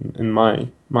for me in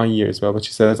my year as well. But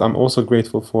she says, I'm also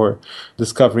grateful for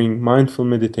discovering mindful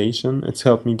meditation. It's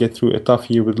helped me get through a tough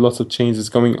year with lots of changes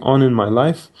going on in my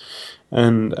life.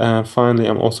 And finally,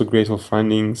 I'm also grateful for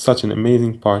finding such an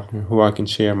amazing partner who I can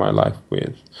share my life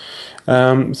with.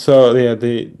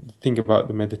 They think about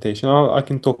the meditation. I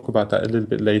can talk about that a little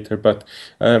bit later, but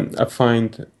I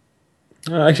find...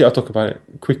 Actually, I'll talk about it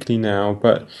quickly now,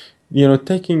 but,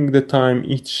 taking the time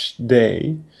each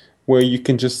day where you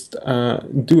can just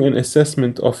do an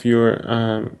assessment of your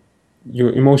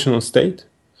emotional state,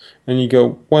 and you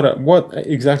go, what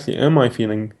exactly am I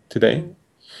feeling today?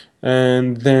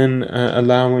 And then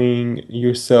allowing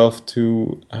yourself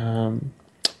to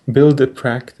build a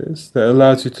practice that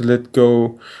allows you to let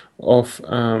go of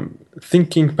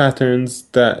thinking patterns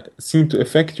that seem to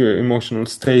affect your emotional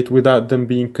state without them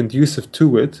being conducive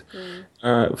to it.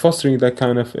 Fostering that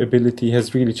kind of ability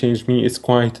has really changed me. It's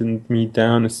quietened me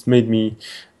down. It's made me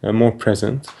more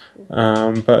present.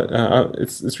 But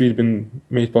it's really been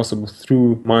made possible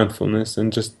through mindfulness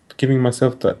and just giving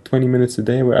myself that 20 minutes a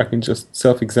day where I can just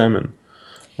self-examine.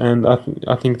 And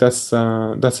I think that's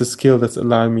a skill that's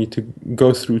allowed me to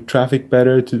go through traffic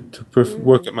better, to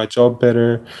work at my job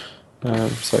better. I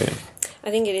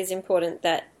think it is important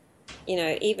that,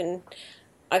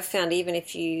 I've found even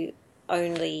if you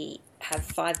only have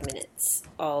 5 minutes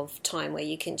of time where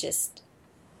you can just,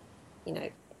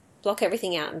 block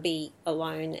everything out and be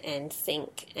alone and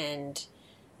think and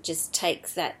just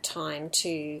take that time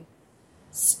to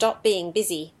stop being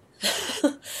busy.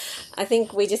 I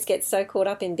think we just get so caught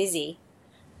up in busy,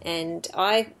 and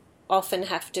I often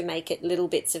have to make it little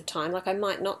bits of time. Like I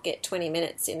might not get 20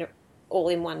 minutes in all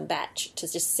in one batch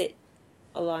to just sit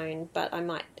alone, but I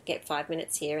might get 5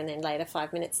 minutes here and then later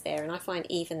 5 minutes there, and I find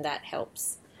even that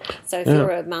helps. So if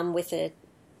you're a mum with a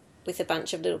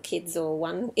bunch of little kids,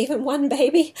 or even one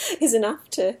baby is enough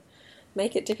to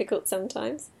make it difficult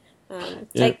sometimes.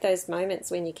 Take those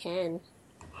moments when you can.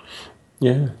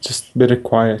 Yeah, just a bit of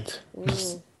quiet.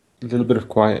 Just a little bit of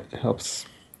quiet helps.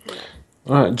 Yeah.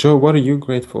 All right, Joe, what are you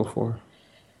grateful for?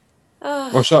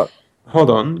 Hold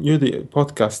on, you're the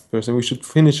podcast person. We should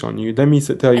finish on you. Let me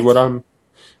tell you what I'm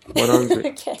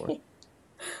grateful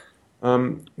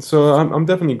for. So I'm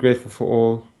definitely grateful for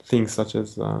all things such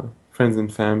as friends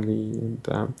and family, and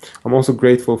I'm also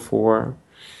grateful for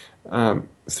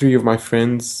 3 of my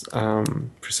friends,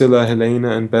 Priscilla,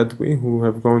 Helena, and Bedwi, who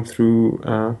have gone through,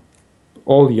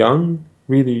 all young,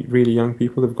 really, really young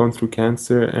people have gone through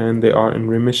cancer, and they are in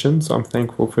remission. So I'm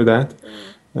thankful for that,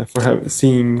 for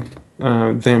seeing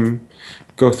them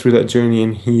go through that journey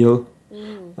and heal.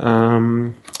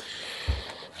 I'm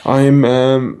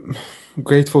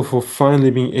grateful for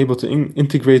finally being able to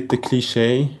integrate the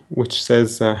cliche, which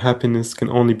says happiness can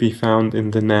only be found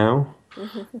in the now.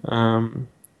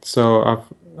 So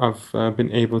I've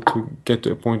been able to get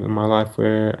to a point in my life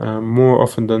where more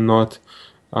often than not,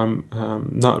 I'm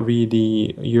not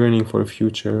really yearning for a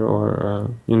future, or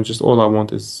just all I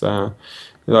want is I'm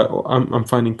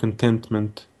finding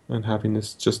contentment and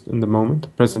happiness just in the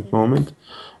moment, present moment.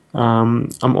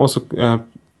 I'm also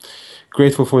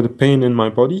grateful for the pain in my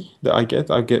body that I get.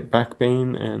 I get back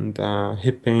pain and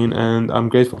hip pain, and I'm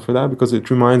grateful for that because it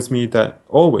reminds me that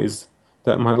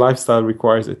my lifestyle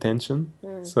requires attention.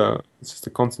 So it's just a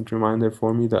constant reminder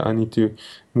for me that I need to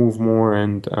move more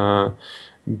and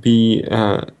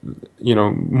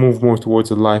move more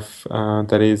towards a life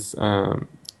that is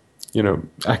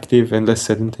active and less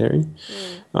sedentary.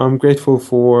 I'm grateful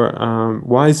for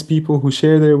wise people who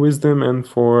share their wisdom, and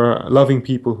for loving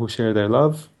people who share their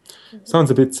love.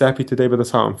 Sounds a bit sappy today, but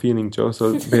that's how I'm feeling, Joe,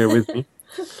 so bear with me.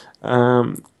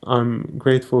 I'm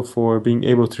grateful for being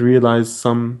able to realize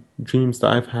some dreams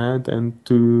that I've had, and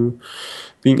to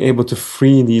being able to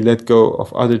freely let go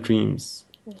of other dreams.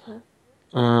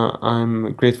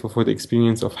 I'm grateful for the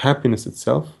experience of happiness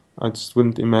itself. I just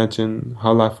wouldn't imagine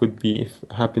how life would be if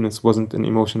happiness wasn't an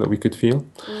emotion that we could feel.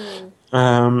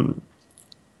 I'm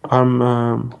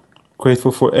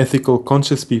grateful for ethical,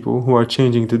 conscious people who are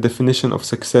changing the definition of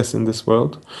success in this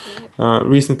world.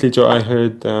 Recently, Joe, I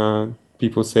heard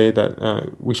people say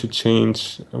that we should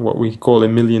change what we call a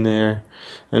millionaire,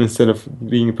 and instead of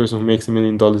being a person who makes $1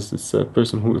 million, it's a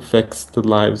person who affects the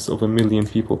lives of 1 million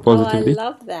people positively. Oh, I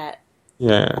love that.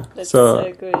 Yeah, that's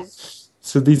so good.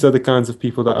 So these are the kinds of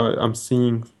people that I'm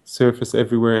seeing surface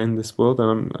everywhere in this world,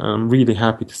 and I'm really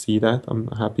happy to see that. I'm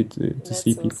happy to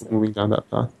see people awesome. Moving down that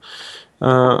path.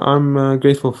 I'm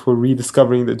grateful for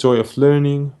rediscovering the joy of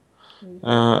learning.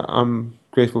 I'm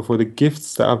grateful for the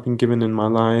gifts that I've been given in my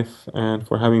life, and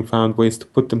for having found ways to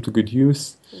put them to good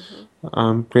use.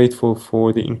 I'm grateful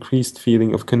for the increased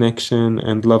feeling of connection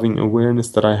and loving awareness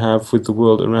that I have with the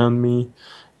world around me.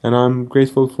 And I'm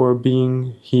grateful for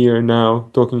being here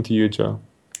now talking to you, Joe.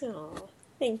 Oh,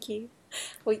 thank you.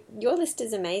 Well, your list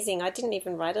is amazing. I didn't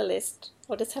even write a list.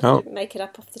 I'll just have to make it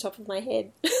up off the top of my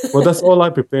head. Well, that's all I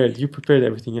prepared. You prepared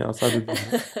everything else. I didn't.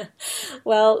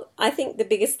 Well, I think the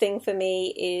biggest thing for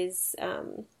me is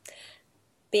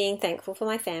being thankful for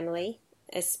my family,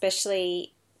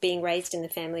 especially being raised in the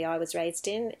family I was raised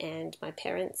in, and my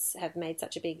parents have made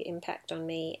such a big impact on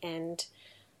me, and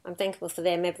I'm thankful for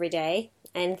them every day,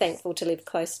 and thankful to live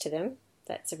close to them.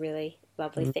 That's a really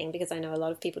lovely thing, because I know a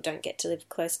lot of people don't get to live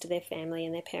close to their family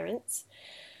and their parents.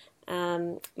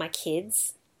 My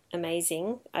kids,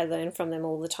 amazing. I learn from them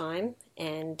all the time,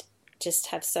 and just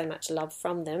have so much love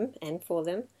from them and for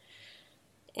them.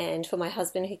 And for my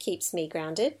husband, who keeps me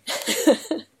grounded.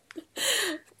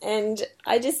 And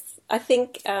I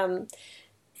think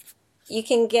you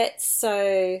can get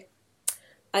so,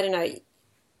 I don't know,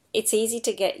 it's easy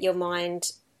to get your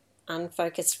mind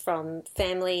unfocused from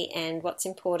family and what's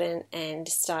important, and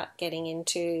start getting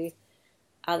into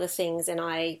other things. And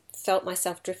I felt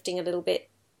myself drifting a little bit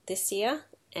this year,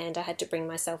 and I had to bring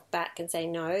myself back and say,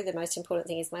 no, the most important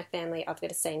thing is my family. I've got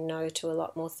to say no to a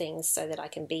lot more things so that I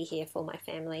can be here for my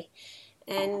family.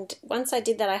 And once I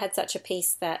did that, I had such a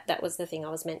peace that that was the thing I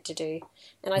was meant to do.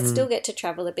 And I still get to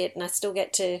travel a bit, and I still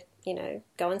get to,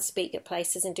 go and speak at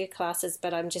places and do classes,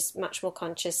 but I'm just much more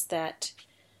conscious that,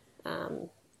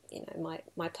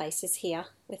 my place is here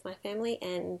with my family.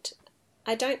 And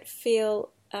I don't feel,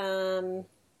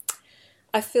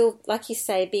 I feel, like you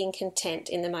say, being content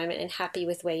in the moment and happy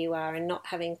with where you are, and not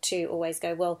having to always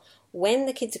go, well, when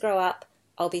the kids grow up,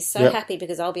 I'll be so happy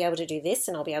because I'll be able to do this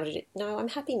and I'll be able to do... No, I'm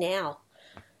happy now.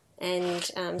 And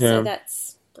so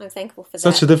I'm thankful for that.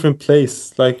 Such a different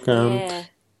place. Like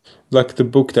the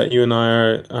book that you and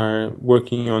I are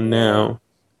working on now.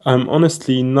 I'm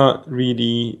honestly not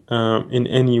really in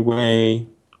any way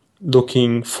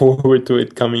looking forward to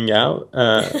it coming out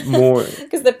more.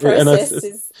 Because the process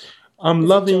is I'm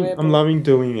loving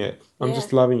doing it. I'm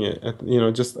just loving it.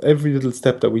 Just every little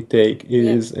step that we take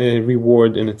is a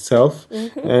reward in itself.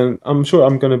 Mm-hmm. And I'm sure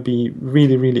I'm going to be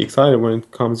really, really excited when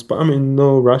it comes, but I'm in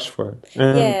no rush for it.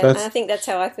 And I think that's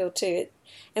how I feel too.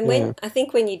 And I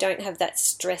think when you don't have that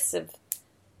stress of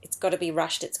it's got to be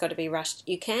rushed,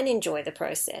 you can enjoy the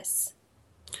process.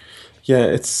 Yeah,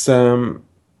 it's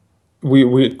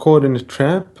we're caught in a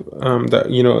trap that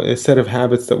a set of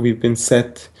habits that we've been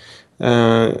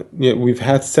we've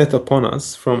had set upon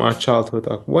us from our childhood.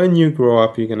 Like, when you grow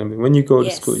up, you're gonna be. When you go to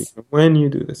school, when you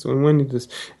do this, when you do this,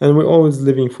 and we're always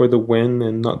living for the when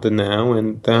and not the now.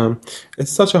 And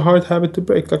it's such a hard habit to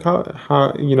break. Like how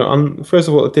first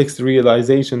of all, it takes the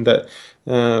realization that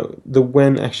the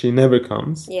when actually never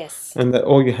comes. Yes. And that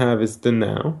all you have is the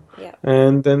now. Yeah.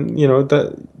 And then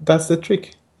that's the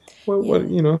trick. Well,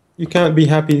 you can't be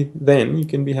happy then. You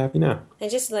can be happy now. And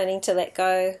just learning to let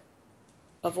go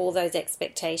of all those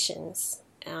expectations.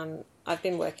 I've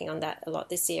been working on that a lot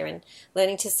this year and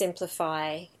learning to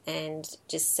simplify and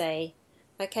just say,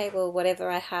 okay, well, whatever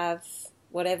I have,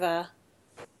 whatever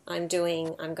I'm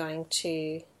doing, I'm going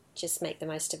to just make the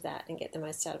most of that and get the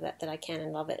most out of that I can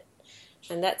and love it.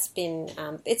 And that's been,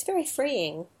 it's very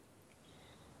freeing.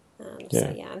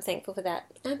 So, I'm thankful for that.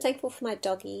 I'm thankful for my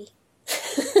doggy.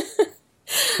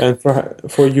 And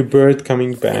for your bird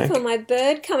coming back. For my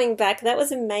bird coming back, that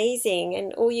was amazing.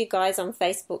 And all you guys on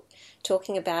Facebook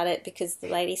talking about it because the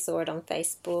lady saw it on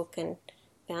Facebook and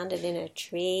found it in a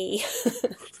tree.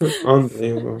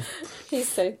 Unbelievable. He's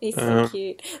so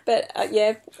cute. But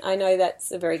I know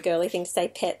that's a very girly thing to say,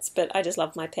 pets, but I just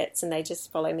love my pets and they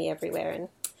just follow me everywhere. And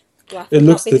it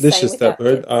looks delicious, that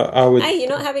bird. I would. Hey, you're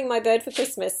not having my bird for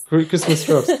Christmas. Christmas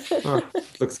roast.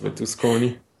 It looks a bit too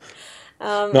scrawny.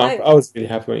 I was really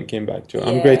happy when it came back, Joe.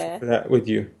 I'm grateful for that with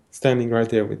you, standing right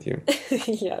there with you.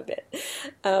 Yeah, I bet.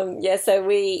 So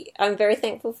I'm very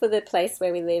thankful for the place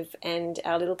where we live and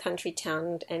our little country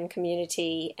town and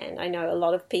community. And I know a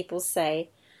lot of people say,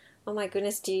 oh my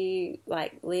goodness, do you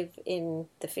live in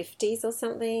the 50s or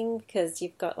something? Because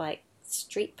you've got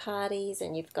street parties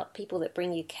and you've got people that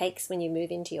bring you cakes when you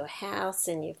move into your house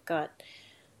and you've got,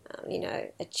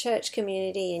 a church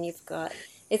community and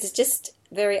it's just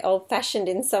very old-fashioned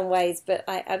in some ways, but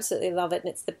I absolutely love it, and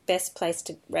it's the best place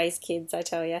to raise kids, I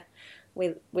tell you.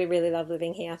 We really love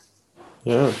living here.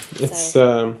 Yeah, it's...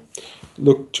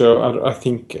 look, Joe, I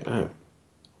think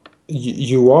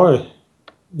you are,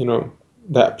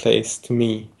 that place to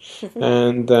me.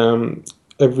 And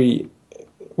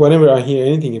whenever I hear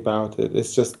anything about it,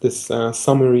 it's just this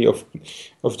summary of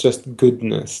just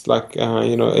goodness.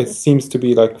 It seems to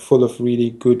be full of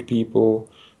really good people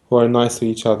who are nice to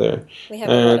each other. We have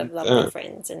a lot of lovely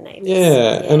friends and neighbors.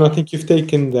 Yeah, and I think you've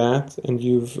taken that and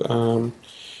you've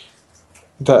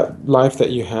that life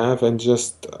that you have and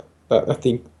just I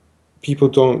think people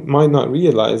might not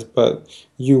realize, but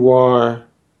you are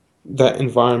that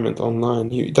environment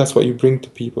online. That's what you bring to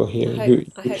people here. I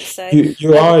hope so.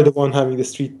 You are the one having the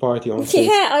street party on Facebook.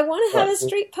 Yeah, I want to have a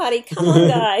street party. Come on,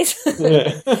 guys.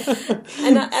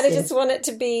 And I just want it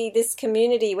to be this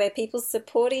community where people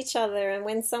support each other, and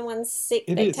when someone's sick,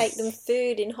 they take them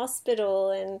food in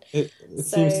hospital, and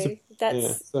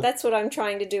that's what I'm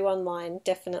trying to do online,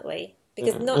 definitely,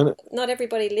 because not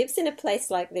everybody lives in a place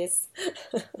like this.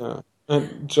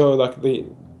 And Joe,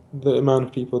 the amount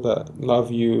of people that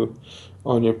love you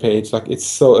on your page, it's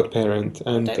so apparent,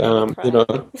 and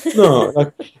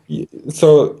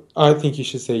so I think you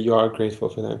should say you are grateful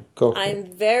for them. I'm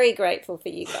very grateful for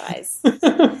you guys.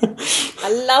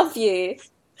 I love you.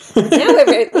 Now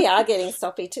we are getting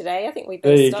soppy today. I think we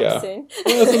better stop soon.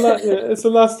 It's the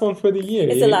last one for the year.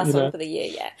 It's the last one for the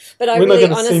year, yeah. But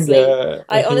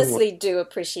I honestly do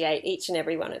appreciate each and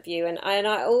every one of you, and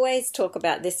I always talk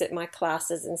about this at my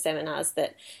classes and seminars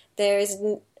that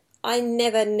I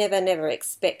never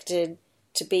expected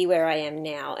to be where I am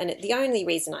now, and the only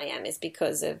reason I am is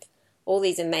because of all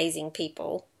these amazing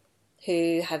people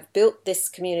who have built this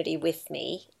community with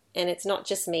me, and it's not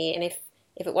just me, and if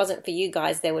it wasn't for you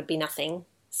guys, there would be nothing.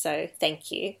 So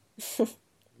thank you.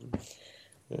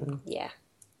 Yeah.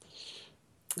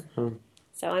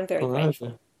 So I'm very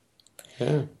grateful.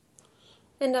 Yeah.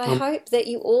 And I hope that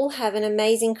you all have an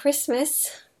amazing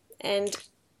Christmas. And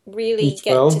really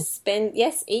to spend,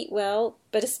 eat well,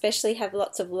 but especially have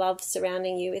lots of love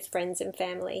surrounding you with friends and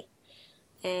family.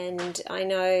 And I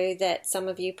know that some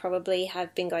of you probably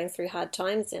have been going through hard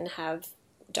times and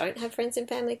don't have friends and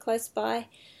family close by.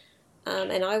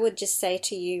 And I would just say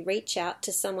to you, reach out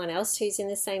to someone else who's in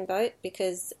the same boat,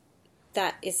 because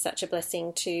that is such a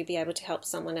blessing to be able to help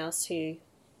someone else who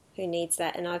needs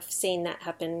that. And I've seen that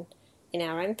happen in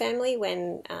our own family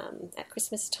when at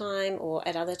Christmas time or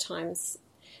at other times,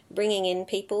 bringing in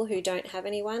people who don't have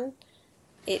anyone,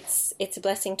 it's a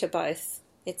blessing to both.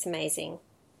 It's amazing.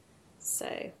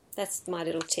 So that's my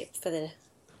little tip for the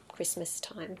Christmas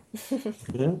time.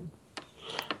 Yeah.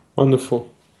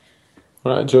 Wonderful.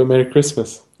 All right, Joe, Merry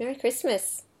Christmas. Merry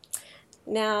Christmas.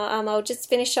 Now, I'll just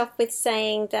finish off with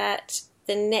saying that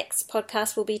the next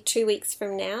podcast will be 2 weeks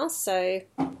from now, so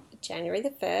January the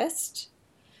 1st,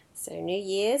 so New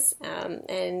Year's,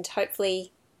 and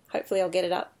hopefully I'll get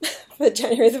it up for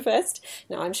January the 1st.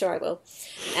 No, I'm sure I will.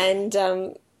 And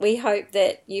we hope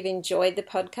that you've enjoyed the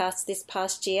podcast this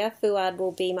past year. Fuad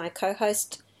will be my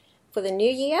co-host for the new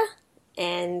year,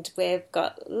 and we've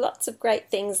got lots of great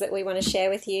things that we want to share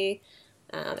with you,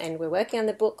 and we're working on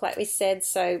the book, like we said.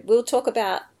 So we'll talk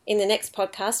about, in the next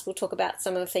podcast, we'll talk about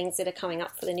some of the things that are coming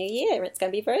up for the new year, and it's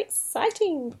going to be very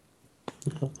exciting.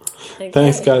 Okay.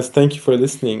 Thanks, guys. Thank you for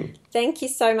listening. Thank you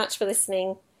so much for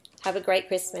listening. Have a great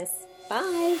Christmas.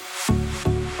 Bye.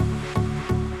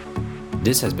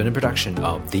 This has been a production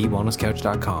of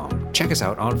TheWellnessCouch.com. Check us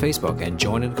out on Facebook and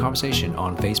join in the conversation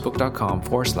on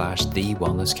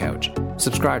Facebook.com/TheWellnessCouch.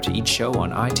 Subscribe to each show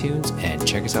on iTunes and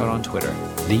check us out on Twitter.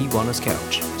 The Wellness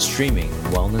Couch, streaming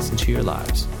wellness into your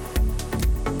lives.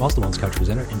 Whilst the Wellness Couch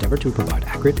presenter endeavor to provide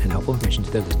accurate and helpful information to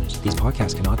their listeners, these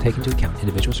podcasts cannot take into account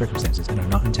individual circumstances and are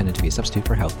not intended to be a substitute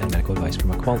for health and medical advice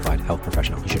from a qualified health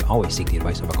professional. You should always seek the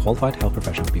advice of a qualified health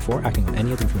professional before acting on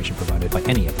any of the information provided by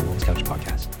any of the Wellness Couch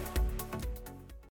podcasts.